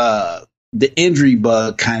was the injury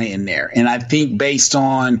bug kind of in there. And I think based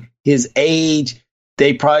on his age,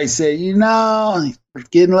 they probably said, he's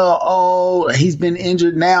getting a little old. He's been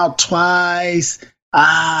injured now twice.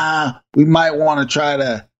 We might want to try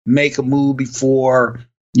to make a move before,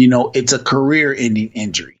 it's a career-ending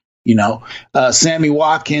injury. Sammy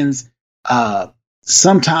Watkins,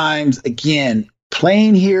 sometimes, again,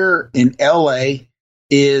 playing here in LA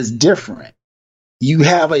is different. You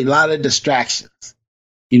have a lot of distractions,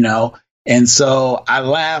 and so I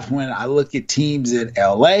laugh when I look at teams in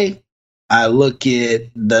LA. I look at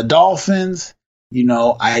the Dolphins,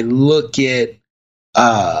 I look at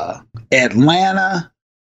Atlanta,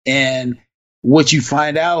 and what you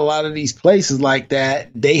find out, a lot of these places like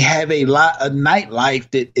that, they have a lot of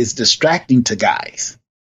nightlife that is distracting to guys.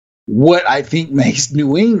 What I think makes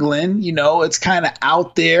New England, it's kind of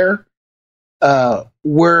out there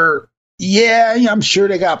where, I'm sure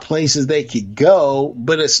they got places they could go,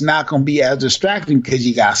 but it's not going to be as distracting because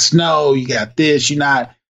you got snow, you got this, you're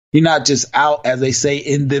not just out, as they say,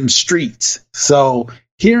 in them streets. So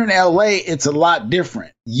here in LA, it's a lot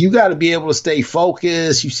different. You got to be able to stay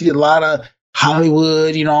focused. You see a lot of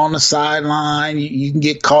Hollywood, on the sideline. You can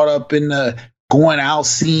get caught up in the going out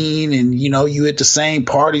scene, and you at the same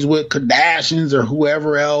parties with Kardashians or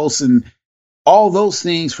whoever else, and all those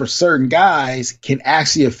things for certain guys can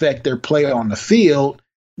actually affect their play on the field,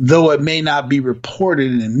 though it may not be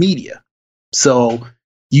reported in the media. So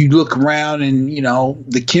you look around and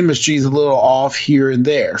the chemistry is a little off here and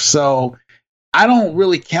there. So I don't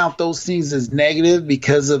really count those things as negative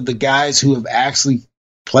because of the guys who have actually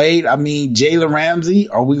played. I mean, Jalen Ramsey,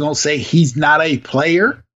 are we going to say he's not a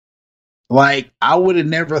player? Like, I would have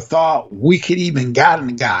never thought we could even gotten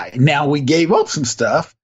a guy. Now, we gave up some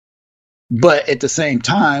stuff, but at the same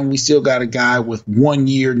time, we still got a guy with 1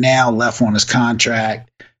 year now left on his contract,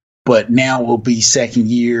 but now will be second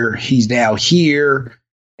year. He's now here,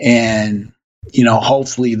 and,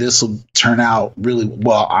 hopefully this will turn out really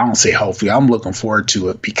well. I don't say hopefully. I'm looking forward to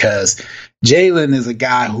it because Jalen is a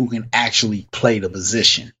guy who can actually play the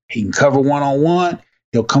position. He can cover one-on-one.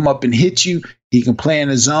 He'll come up and hit you. He can play in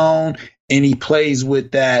his zone, and he plays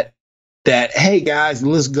with that, hey, guys,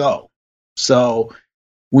 let's go. So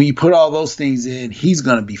when you put all those things in, he's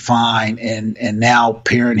going to be fine. And now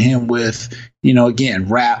pairing him with, again,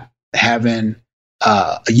 Rapp having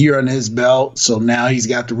a year on his belt. So now he's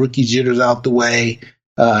got the rookie jitters out the way.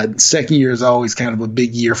 Second year is always kind of a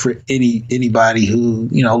big year for anybody who,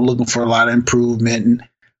 looking for a lot of improvement.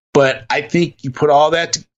 But I think you put all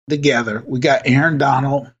that together. We got Aaron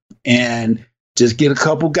Donald, and just get a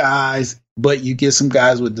couple guys, but you get some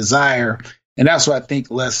guys with desire. And that's what I think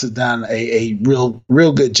Les has done a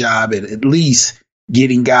real good job at least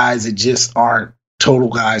getting guys that just aren't total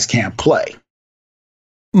guys, can't play.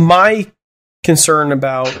 My concern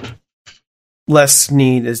about Les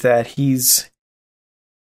Snead is that he's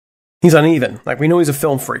uneven. Like, we know he's a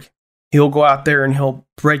film freak. He'll go out there and he'll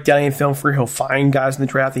break down any film freak. He'll find guys in the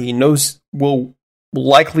draft that he knows will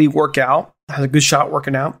likely work out, has a good shot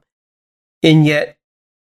working out. And yet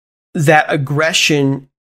that aggression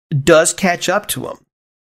does catch up to him.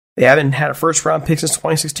 They haven't had a first round pick since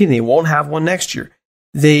 2016. They won't have one next year.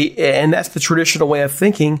 And that's the traditional way of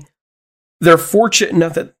thinking. They're fortunate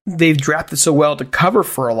enough that they've drafted so well to cover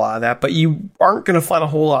for a lot of that, but you aren't going to find a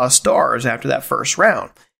whole lot of stars after that first round.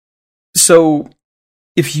 So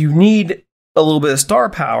if you need a little bit of star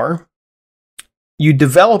power, you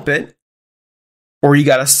develop it, or you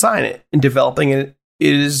got to sign it. And developing it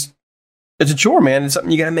it's a chore, man. It's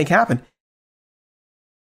something you got to make happen.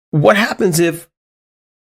 What happens if,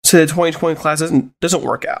 say, the 2020 class doesn't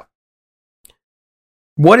work out?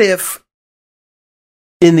 What if,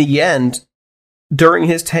 in the end, during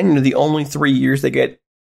his tenure, the only 3 years they get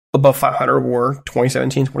above 500 were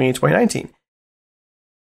 2017, 2018, 2019?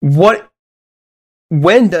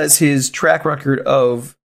 When does his track record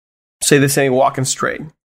of, say, the Sammy Watkins trade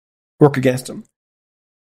work against him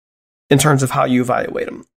in terms of how you evaluate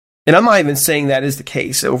him? And I'm not even saying that is the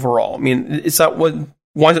case overall. I mean, it's not what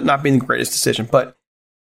winds up not being the greatest decision, but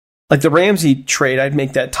Like the Ramsey trade, I would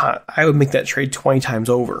make that trade 20 times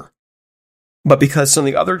over. But because some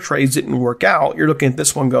of the other trades didn't work out, you're looking at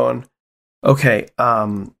this one going, okay,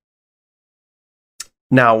 now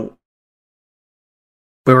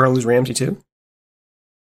we're going to lose Ramsey too.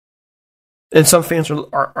 And some fans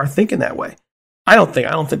are thinking that way. I don't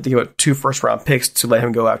think they give up 2 first-round picks to let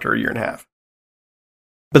him go after a year and a half.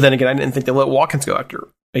 But then again, I didn't think they let Watkins go after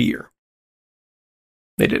a year.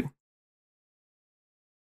 They did.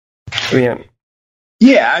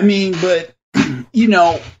 Yeah, I mean, but,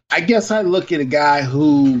 I guess I look at a guy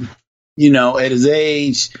who, at his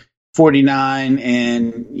age, 49,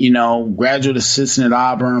 and, graduate assistant at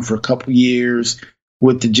Auburn for a couple years,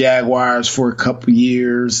 with the Jaguars for a couple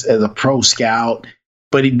years as a pro scout.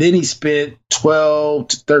 But then he spent 12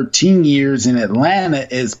 to 13 years in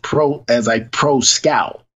Atlanta as a pro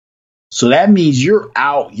scout. So that means you're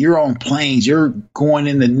out, you're on planes, you're going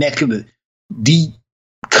in the neck of the deep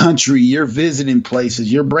country, you're visiting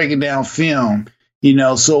places, you're breaking down film,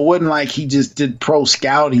 so it wasn't like he just did pro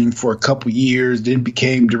scouting for a couple years, then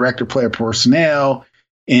became director of player personnel.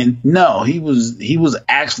 And no, he was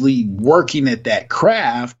actually working at that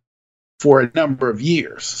craft for a number of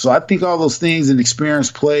years. So I think all those things and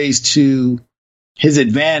experience plays to his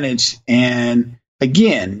advantage. And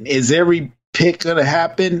again, is every pick going to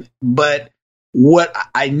happen? But what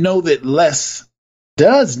I know that Les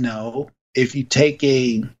does know, if you take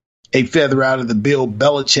a feather out of the Bill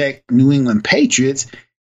Belichick New England Patriots,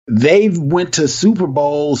 they've went to Super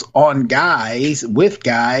Bowls on guys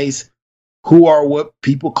who are what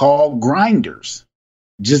people call grinders,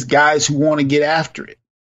 just guys who want to get after it.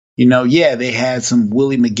 They had some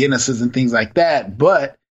Willie McGinnises and things like that,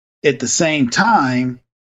 but at the same time,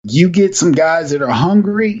 you get some guys that are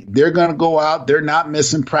hungry, they're going to go out, they're not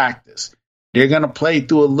missing practice. They're going to play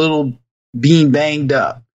through a little being banged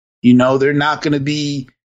up. They're not going to be,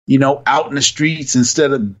 out in the streets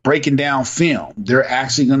instead of breaking down film. They're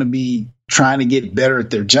actually going to be trying to get better at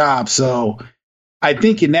their job. So I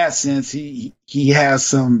think in that sense, he has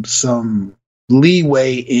some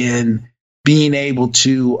leeway in being able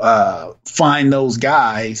to find those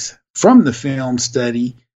guys from the film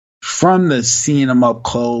study, from the seeing them up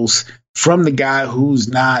close, from the guy who's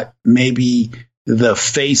not maybe the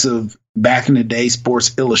face of back in the day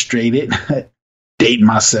Sports Illustrated, dating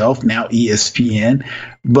myself, now ESPN.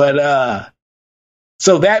 But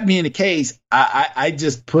so that being the case, I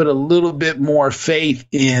just put a little bit more faith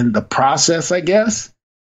in the process, I guess,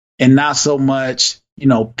 and not so much,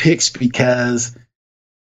 picks, because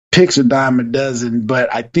picks are dime a dozen.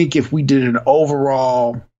 But I think if we did an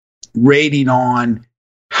overall rating on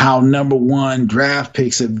how number one draft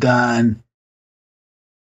picks have done,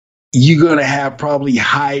 you're going to have probably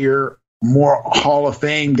higher, more Hall of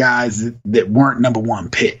Fame guys that weren't number one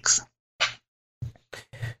picks.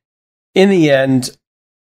 In the end,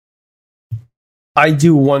 I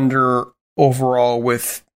do wonder overall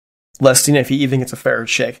with Lestina, if he even gets a fair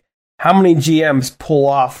shake, how many GMs pull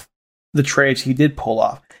off the trades he did pull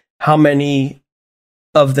off? How many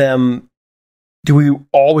of them do we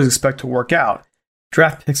always expect to work out?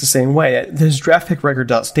 Draft picks the same way. His draft pick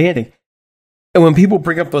record's outstanding. And when people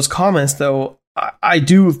bring up those comments, though, I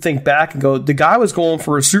do think back and go, the guy was going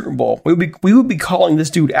for a Super Bowl. We would be calling this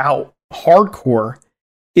dude out hardcore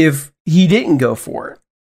if he didn't go for it.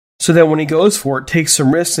 So then when he goes for it, takes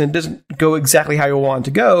some risks and it doesn't go exactly how you want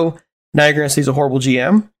it to go, now you're going to say he's a horrible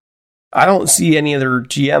GM? I don't see any other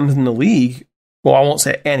GMs in the league, well, I won't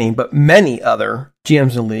say any, but many other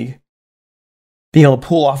GMs in the league being able to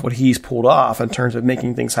pull off what he's pulled off in terms of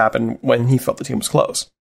making things happen when he felt the team was close.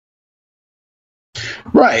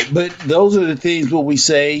 Right, but those are the things what we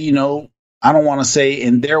say, I don't want to say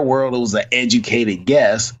in their world it was an educated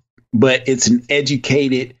guess, but it's an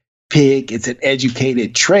educated pick, it's an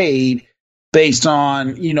educated trade based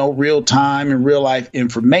on, real time and real life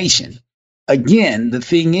information. Again, the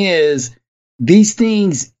thing is, these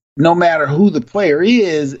things, no matter who the player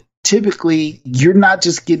is, typically you're not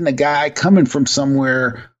just getting a guy coming from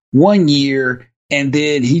somewhere one year and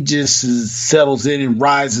then he just settles in and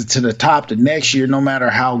rises to the top the next year, no matter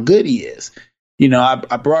how good he is.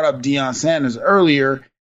 I brought up Deion Sanders earlier.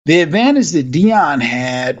 The advantage that Deion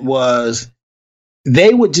had was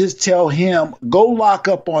they would just tell him, go lock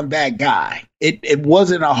up on that guy. It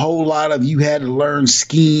wasn't a whole lot of you had to learn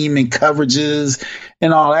scheme and coverages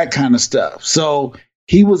and all that kind of stuff. So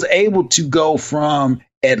he was able to go from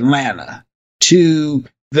Atlanta to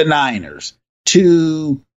the Niners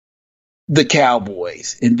to the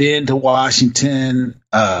Cowboys and then to Washington.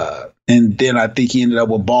 And then I think he ended up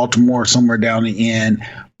with Baltimore somewhere down the end.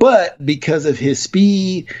 But because of his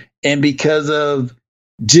speed and because of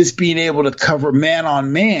just being able to cover man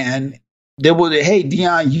on man, they would, hey,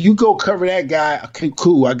 Dion, you go cover that guy. Okay,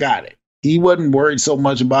 cool, I got it. He wasn't worried so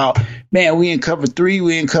much about, man, we in cover 3,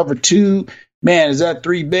 we in cover 2. Man, is that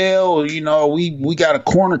 3 bail? You know, we got a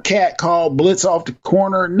corner cat called blitz off the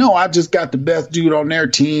corner. No, I just got the best dude on their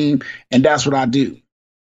team, and that's what I do.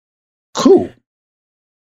 Cool.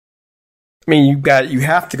 I mean, you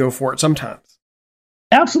have to go for it sometimes.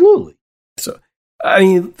 Absolutely. So, I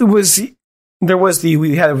mean, we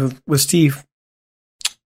had it with Steve,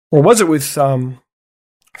 or was it with I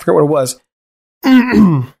forget what it was.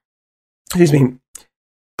 Excuse me.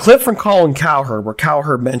 Clip from Colin Cowherd, where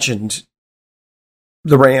Cowherd mentioned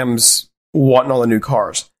the Rams wanting all the new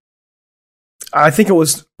cars. I think it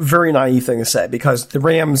was a very naive thing to say, because the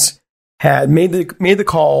Rams had made the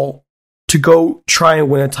call to go try and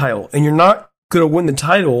win a title. And you're not going to win the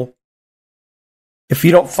title if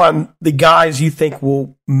you don't find the guys you think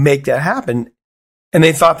will make that happen. And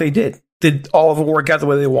they thought they did. Did all of them work out the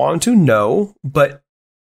way they wanted to? No, but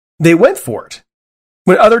they went for it.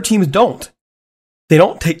 When other teams don't, they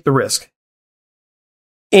don't take the risk.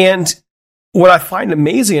 And what I find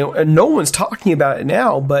amazing, and no one's talking about it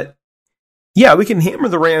now, but yeah, we can hammer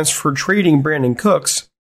the Rams for trading Brandon Cooks.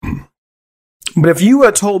 But if you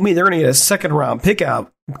had told me they're going to get a second round pick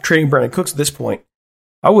out trading Brandon Cooks at this point,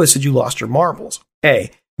 I would have said you lost your marbles. A.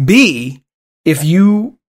 B, if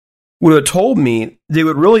you would have told me they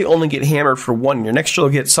would really only get hammered for 1 year. Next year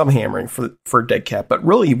they'll get some hammering for dead cap, but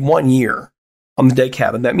really 1 year on the dead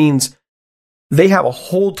cap. And that means they have a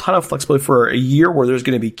whole ton of flexibility for a year where there's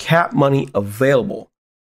going to be cap money available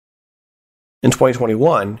in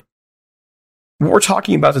 2021. We're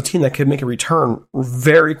talking about a team that could make a return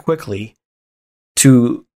very quickly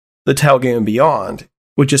to the title game and beyond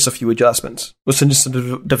with just a few adjustments, with some just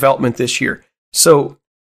development this year. So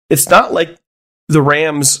it's not like the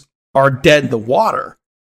Rams are dead in the water.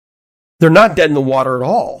 They're not dead in the water at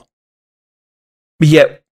all. But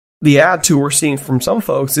yet the attitude we're seeing from some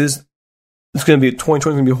folks is it's going to be 2020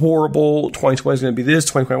 is going to be horrible. 2020 is going to be this.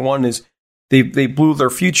 2021 is they blew their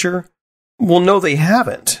future. Well, no, they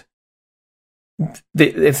haven't.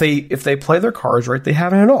 If they play their cards right, they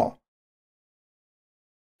haven't at all.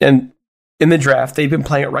 And in the draft, they've been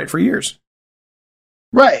playing it right for years.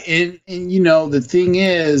 Right, and you know the thing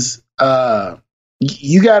is,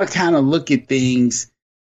 you got to kind of look at things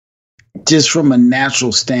just from a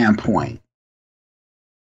natural standpoint,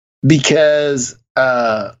 because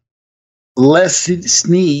Les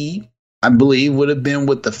Snead, I believe, would have been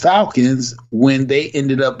with the Falcons when they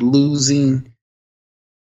ended up losing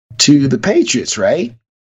to the Patriots, right?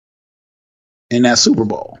 In that Super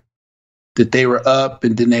Bowl, that they were up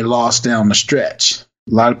and then they lost down the stretch.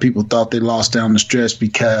 A lot of people thought they lost down the stretch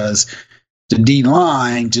because the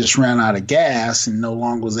D-line just ran out of gas and no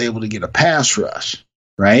longer was able to get a pass rush,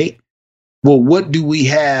 right? Well, what do we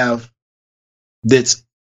have that's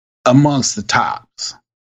amongst the tops?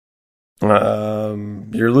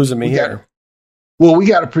 You're losing me here. We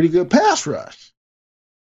got a pretty good pass rush.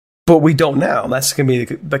 But we don't now. That's going to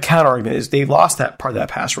be the counter argument, is they lost that part of that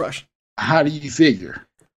pass rush. How do you figure?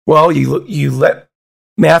 Well, you let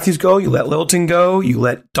Matthews go, you let Littleton go, you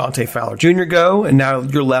let Dante Fowler Jr. go, and now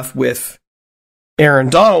you're left with Aaron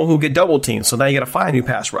Donald, who get double teamed. So now you got to find a new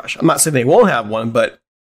pass rush. I'm not saying they won't have one, but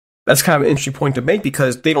that's kind of an interesting point to make,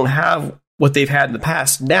 because they don't have what they've had in the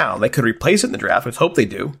past now. They could replace it in the draft. Let's hope they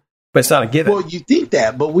do, but it's not a given. Well, you think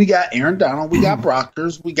that, but we got Aaron Donald, we got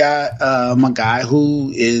Brockers, we got my guy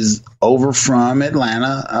who is over from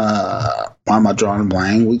Atlanta. Why am I drawing a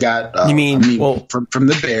blank? We got from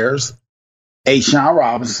the Bears, A'Shawn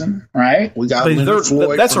Robinson, right? We got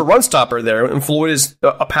Floyd. That's a run stopper there, and Floyd is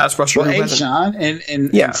a pass rusher. Well, A'Shawn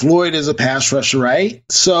and Floyd is a pass rusher, right?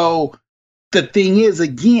 So the thing is,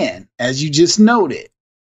 again, as you just noted,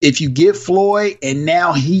 if you get Floyd and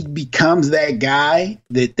now he becomes that guy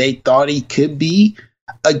that they thought he could be,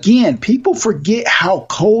 again, people forget how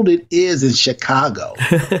cold it is in Chicago.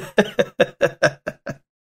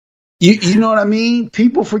 You know what I mean?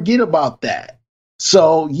 People forget about that.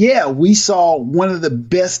 So, yeah, we saw one of the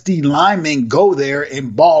best D linemen go there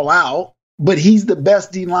and ball out, but he's the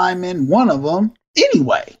best D lineman, one of them,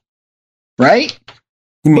 anyway. Right?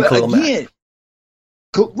 But again,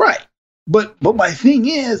 right. But my thing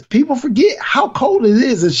is, people forget how cold it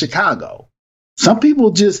is in Chicago. Some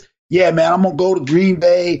people just, yeah, man, I'm going to go to Green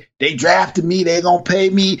Bay. They drafted me. They're going to pay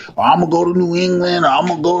me. Or I'm going to go to New England. Or I'm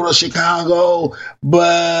going to go to Chicago.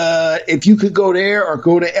 But if you could go there or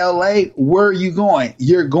go to L.A., where are you going?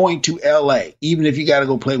 You're going to L.A., even if you got to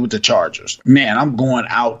go play with the Chargers. Man, I'm going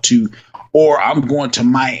out to or I'm going to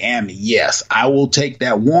Miami. Yes, I will take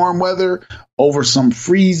that warm weather over some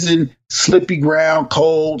freezing, slippy ground,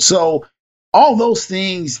 cold. So all those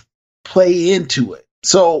things play into it.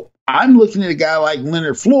 So I'm looking at a guy like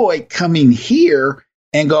Leonard Floyd coming here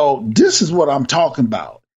and go, this is what I'm talking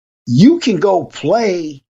about. You can go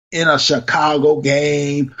play in a Chicago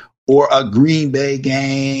game or a Green Bay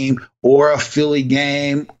game or a Philly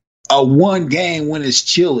game, a one game when it's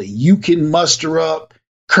chilly. You can muster up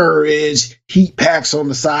courage, heat packs on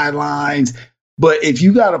the sidelines. But if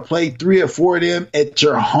you got to play 3 or 4 of them at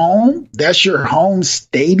your home, that's your home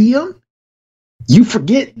stadium, you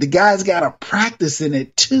forget the guys got to practice in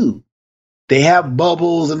it too. They have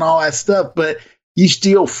bubbles and all that stuff, but you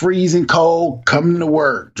still freezing cold, coming to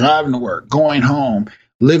work, driving to work, going home,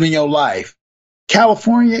 living your life.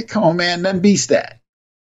 California, come on, man, nothing beats that.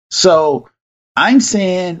 So I'm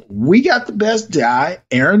saying we got the best guy,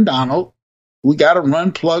 Aaron Donald. We got a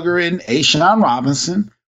run plugger in Ashawn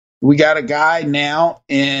Robinson. We got a guy now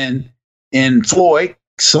in Floyd,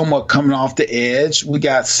 somewhat coming off the edge. We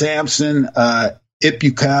got Samson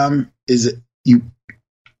Ibucam. Is it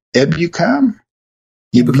Ibucam?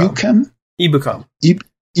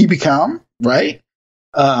 Ibucam, right?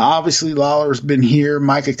 Obviously, Lawler's been here.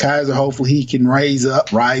 Micah Kaiser, hopefully he can rise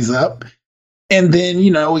up. And then,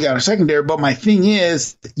 we got a secondary. But my thing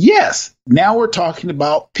is, yes, now we're talking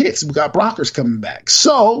about picks. We got blockers coming back.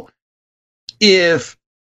 So if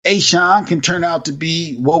Ashawn can turn out to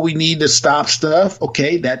be what we need to stop stuff,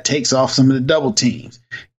 okay, that takes off some of the double teams.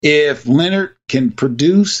 If Leonard can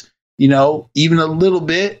produce, even a little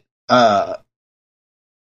bit, we're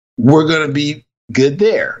going to be good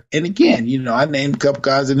there. And again, I named a couple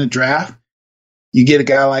guys in the draft. You get a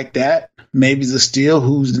guy like that, maybe he's a steal.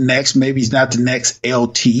 Who's the next? Maybe he's not the next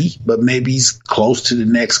LT, but maybe he's close to the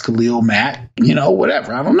next Khalil Mack,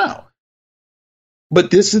 whatever. I don't know.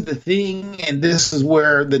 But this is the thing, and this is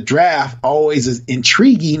where the draft always is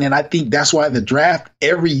intriguing, and I think that's why the draft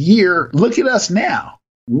every year, look at us now.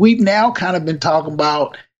 We've now kind of been talking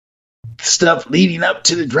about stuff leading up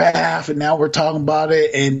to the draft, and now we're talking about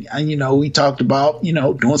it, and we talked about,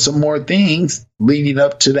 doing some more things leading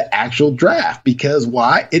up to the actual draft, because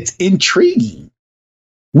why? It's intriguing.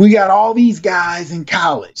 We got all these guys in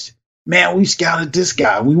college. Man, we scouted this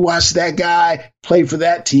guy. We watched that guy play for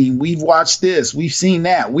that team. We've watched this. We've seen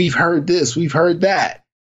that. We've heard this. We've heard that.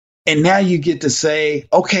 And now you get to say,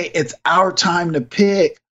 okay, it's our time to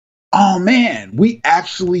pick. Oh, man, we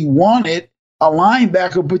actually wanted a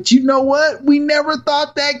linebacker, but you know what? We never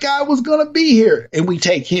thought that guy was going to be here. And we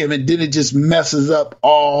take him, and then it just messes up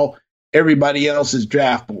everybody else's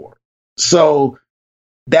draft board. So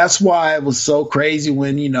that's why it was so crazy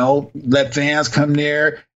when, let fans come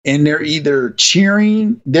there and they're either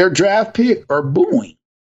cheering their draft pick or booing.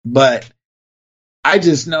 But I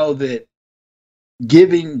just know that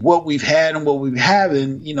given what we've had and what we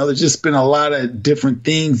haven't, there's just been a lot of different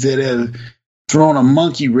things that have thrown a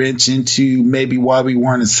monkey wrench into maybe why we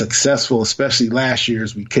weren't as successful, especially last year,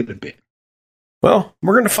 as we could have been. Well,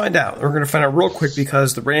 we're going to find out. We're going to find out real quick,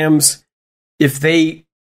 because the Rams, if they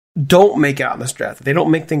don't make out in this draft, if they don't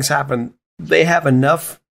make things happen, they have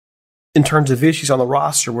enough in terms of issues on the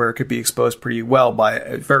roster where it could be exposed pretty well by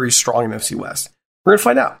a very strong NFC West. We're going to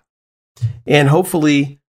find out. And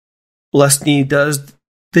hopefully Lesney does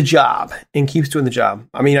the job and keeps doing the job.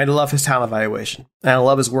 I mean, I love his talent evaluation, and I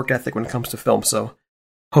love his work ethic when it comes to film. So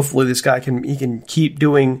hopefully this guy can keep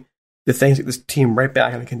doing the things that this team right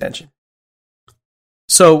back in the contention.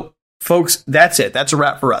 So, folks, that's it. That's a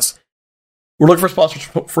wrap for us. We're looking for sponsors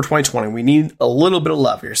for 2020. We need a little bit of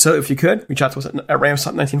love here. So if you could, reach out to us at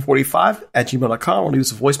ramstalk1945@gmail.com, or leave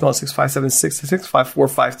us a voicemail at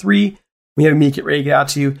 657-666-5453. We have a media kit ready to get out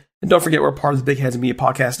to you. And don't forget, we're part of the Big Heads Media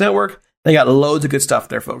Podcast Network. They got loads of good stuff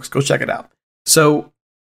there, folks. Go check it out. So,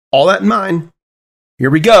 all that in mind,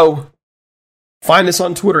 here we go. Find us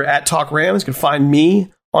on Twitter at TalkRams. You can find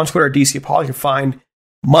me on Twitter at DC Paul. You can find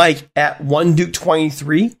Mike at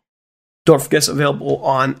OneDuke23. Don't forget, it's available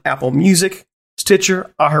on Apple Music,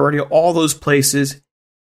 Stitcher, iHeartRadio, all those places.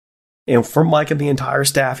 And for Mike and the entire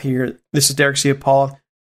staff here, this is Derek C. Paul.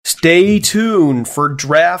 Stay tuned for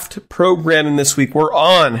draft programming this week. We're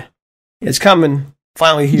on. It's coming.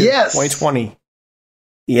 Finally here. Yes. 2020.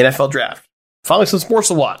 The NFL draft. Finally some sports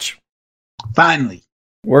to watch. Finally.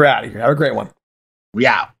 We're out of here. Have a great one. We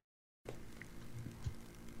out.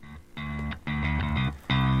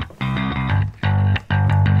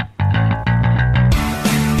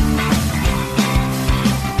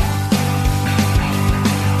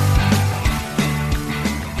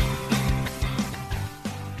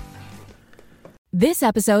 This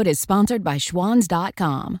episode is sponsored by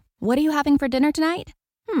Schwans.com. What are you having for dinner tonight?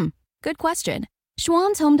 Good question.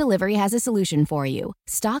 Schwann's Home Delivery has a solution for you.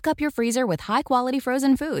 Stock up your freezer with high-quality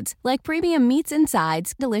frozen foods like premium meats and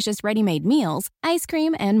sides, delicious ready-made meals, ice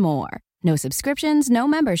cream, and more. No subscriptions, no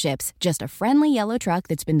memberships, just a friendly yellow truck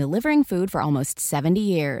that's been delivering food for almost 70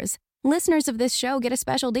 years. Listeners of this show get a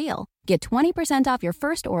special deal. Get 20% off your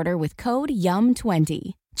first order with code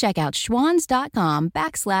YUM20. Check out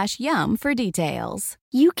schwans.com/YUM for details.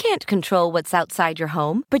 You can't control what's outside your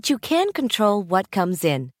home, but you can control what comes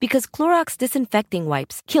in. Because Clorox disinfecting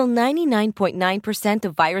wipes kill 99.9%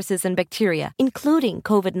 of viruses and bacteria, including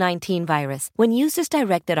COVID-19 virus, when used as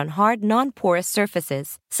directed on hard, non-porous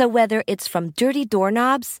surfaces. So whether it's from dirty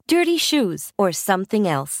doorknobs, dirty shoes, or something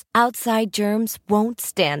else, outside germs won't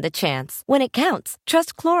stand a chance. When it counts,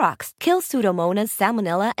 trust Clorox. Kill Pseudomonas,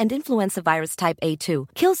 Salmonella, and influenza virus type A2.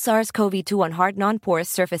 Kill SARS-CoV-2 on hard, non-porous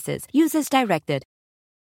surfaces. Use as directed.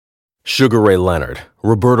 Sugar Ray Leonard,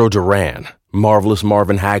 Roberto Duran, Marvelous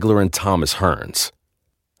Marvin Hagler, and Thomas Hearns.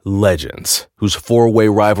 Legends, whose four-way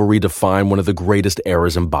rivalry defined one of the greatest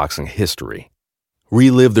eras in boxing history.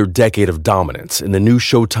 Relive their decade of dominance in the new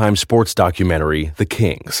Showtime sports documentary, The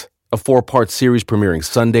Kings, a 4-part series premiering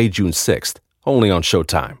Sunday, June 6th, only on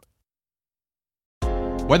Showtime.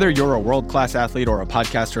 Whether you're a world-class athlete or a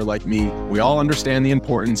podcaster like me, we all understand the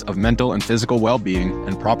importance of mental and physical well-being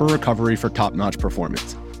and proper recovery for top-notch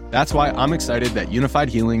performance. That's why I'm excited that Unified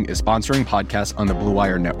Healing is sponsoring podcasts on the Blue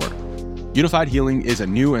Wire Network. Unified Healing is a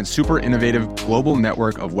new and super innovative global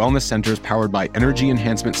network of wellness centers powered by Energy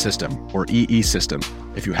Enhancement System, or EE System.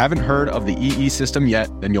 If you haven't heard of the EE System yet,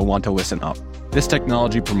 then you'll want to listen up. This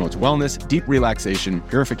technology promotes wellness, deep relaxation,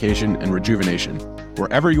 purification, and rejuvenation.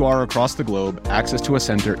 Wherever you are across the globe, access to a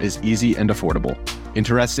center is easy and affordable.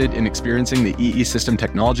 Interested in experiencing the EE System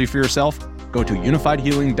technology for yourself? Go to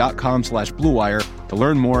unifiedhealing.com/bluewire to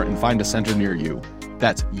learn more and find a center near you.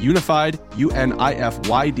 That's unified,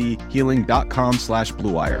 UNIFYD,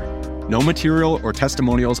 healing.com/bluewire. No material or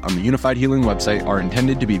testimonials on the Unified Healing website are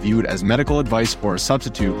intended to be viewed as medical advice or a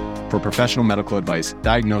substitute for professional medical advice,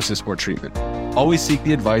 diagnosis, or treatment. Always seek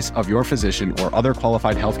the advice of your physician or other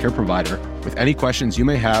qualified healthcare provider with any questions you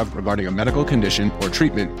may have regarding a medical condition or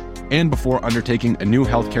treatment and before undertaking a new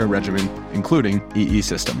healthcare regimen, including EE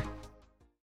System.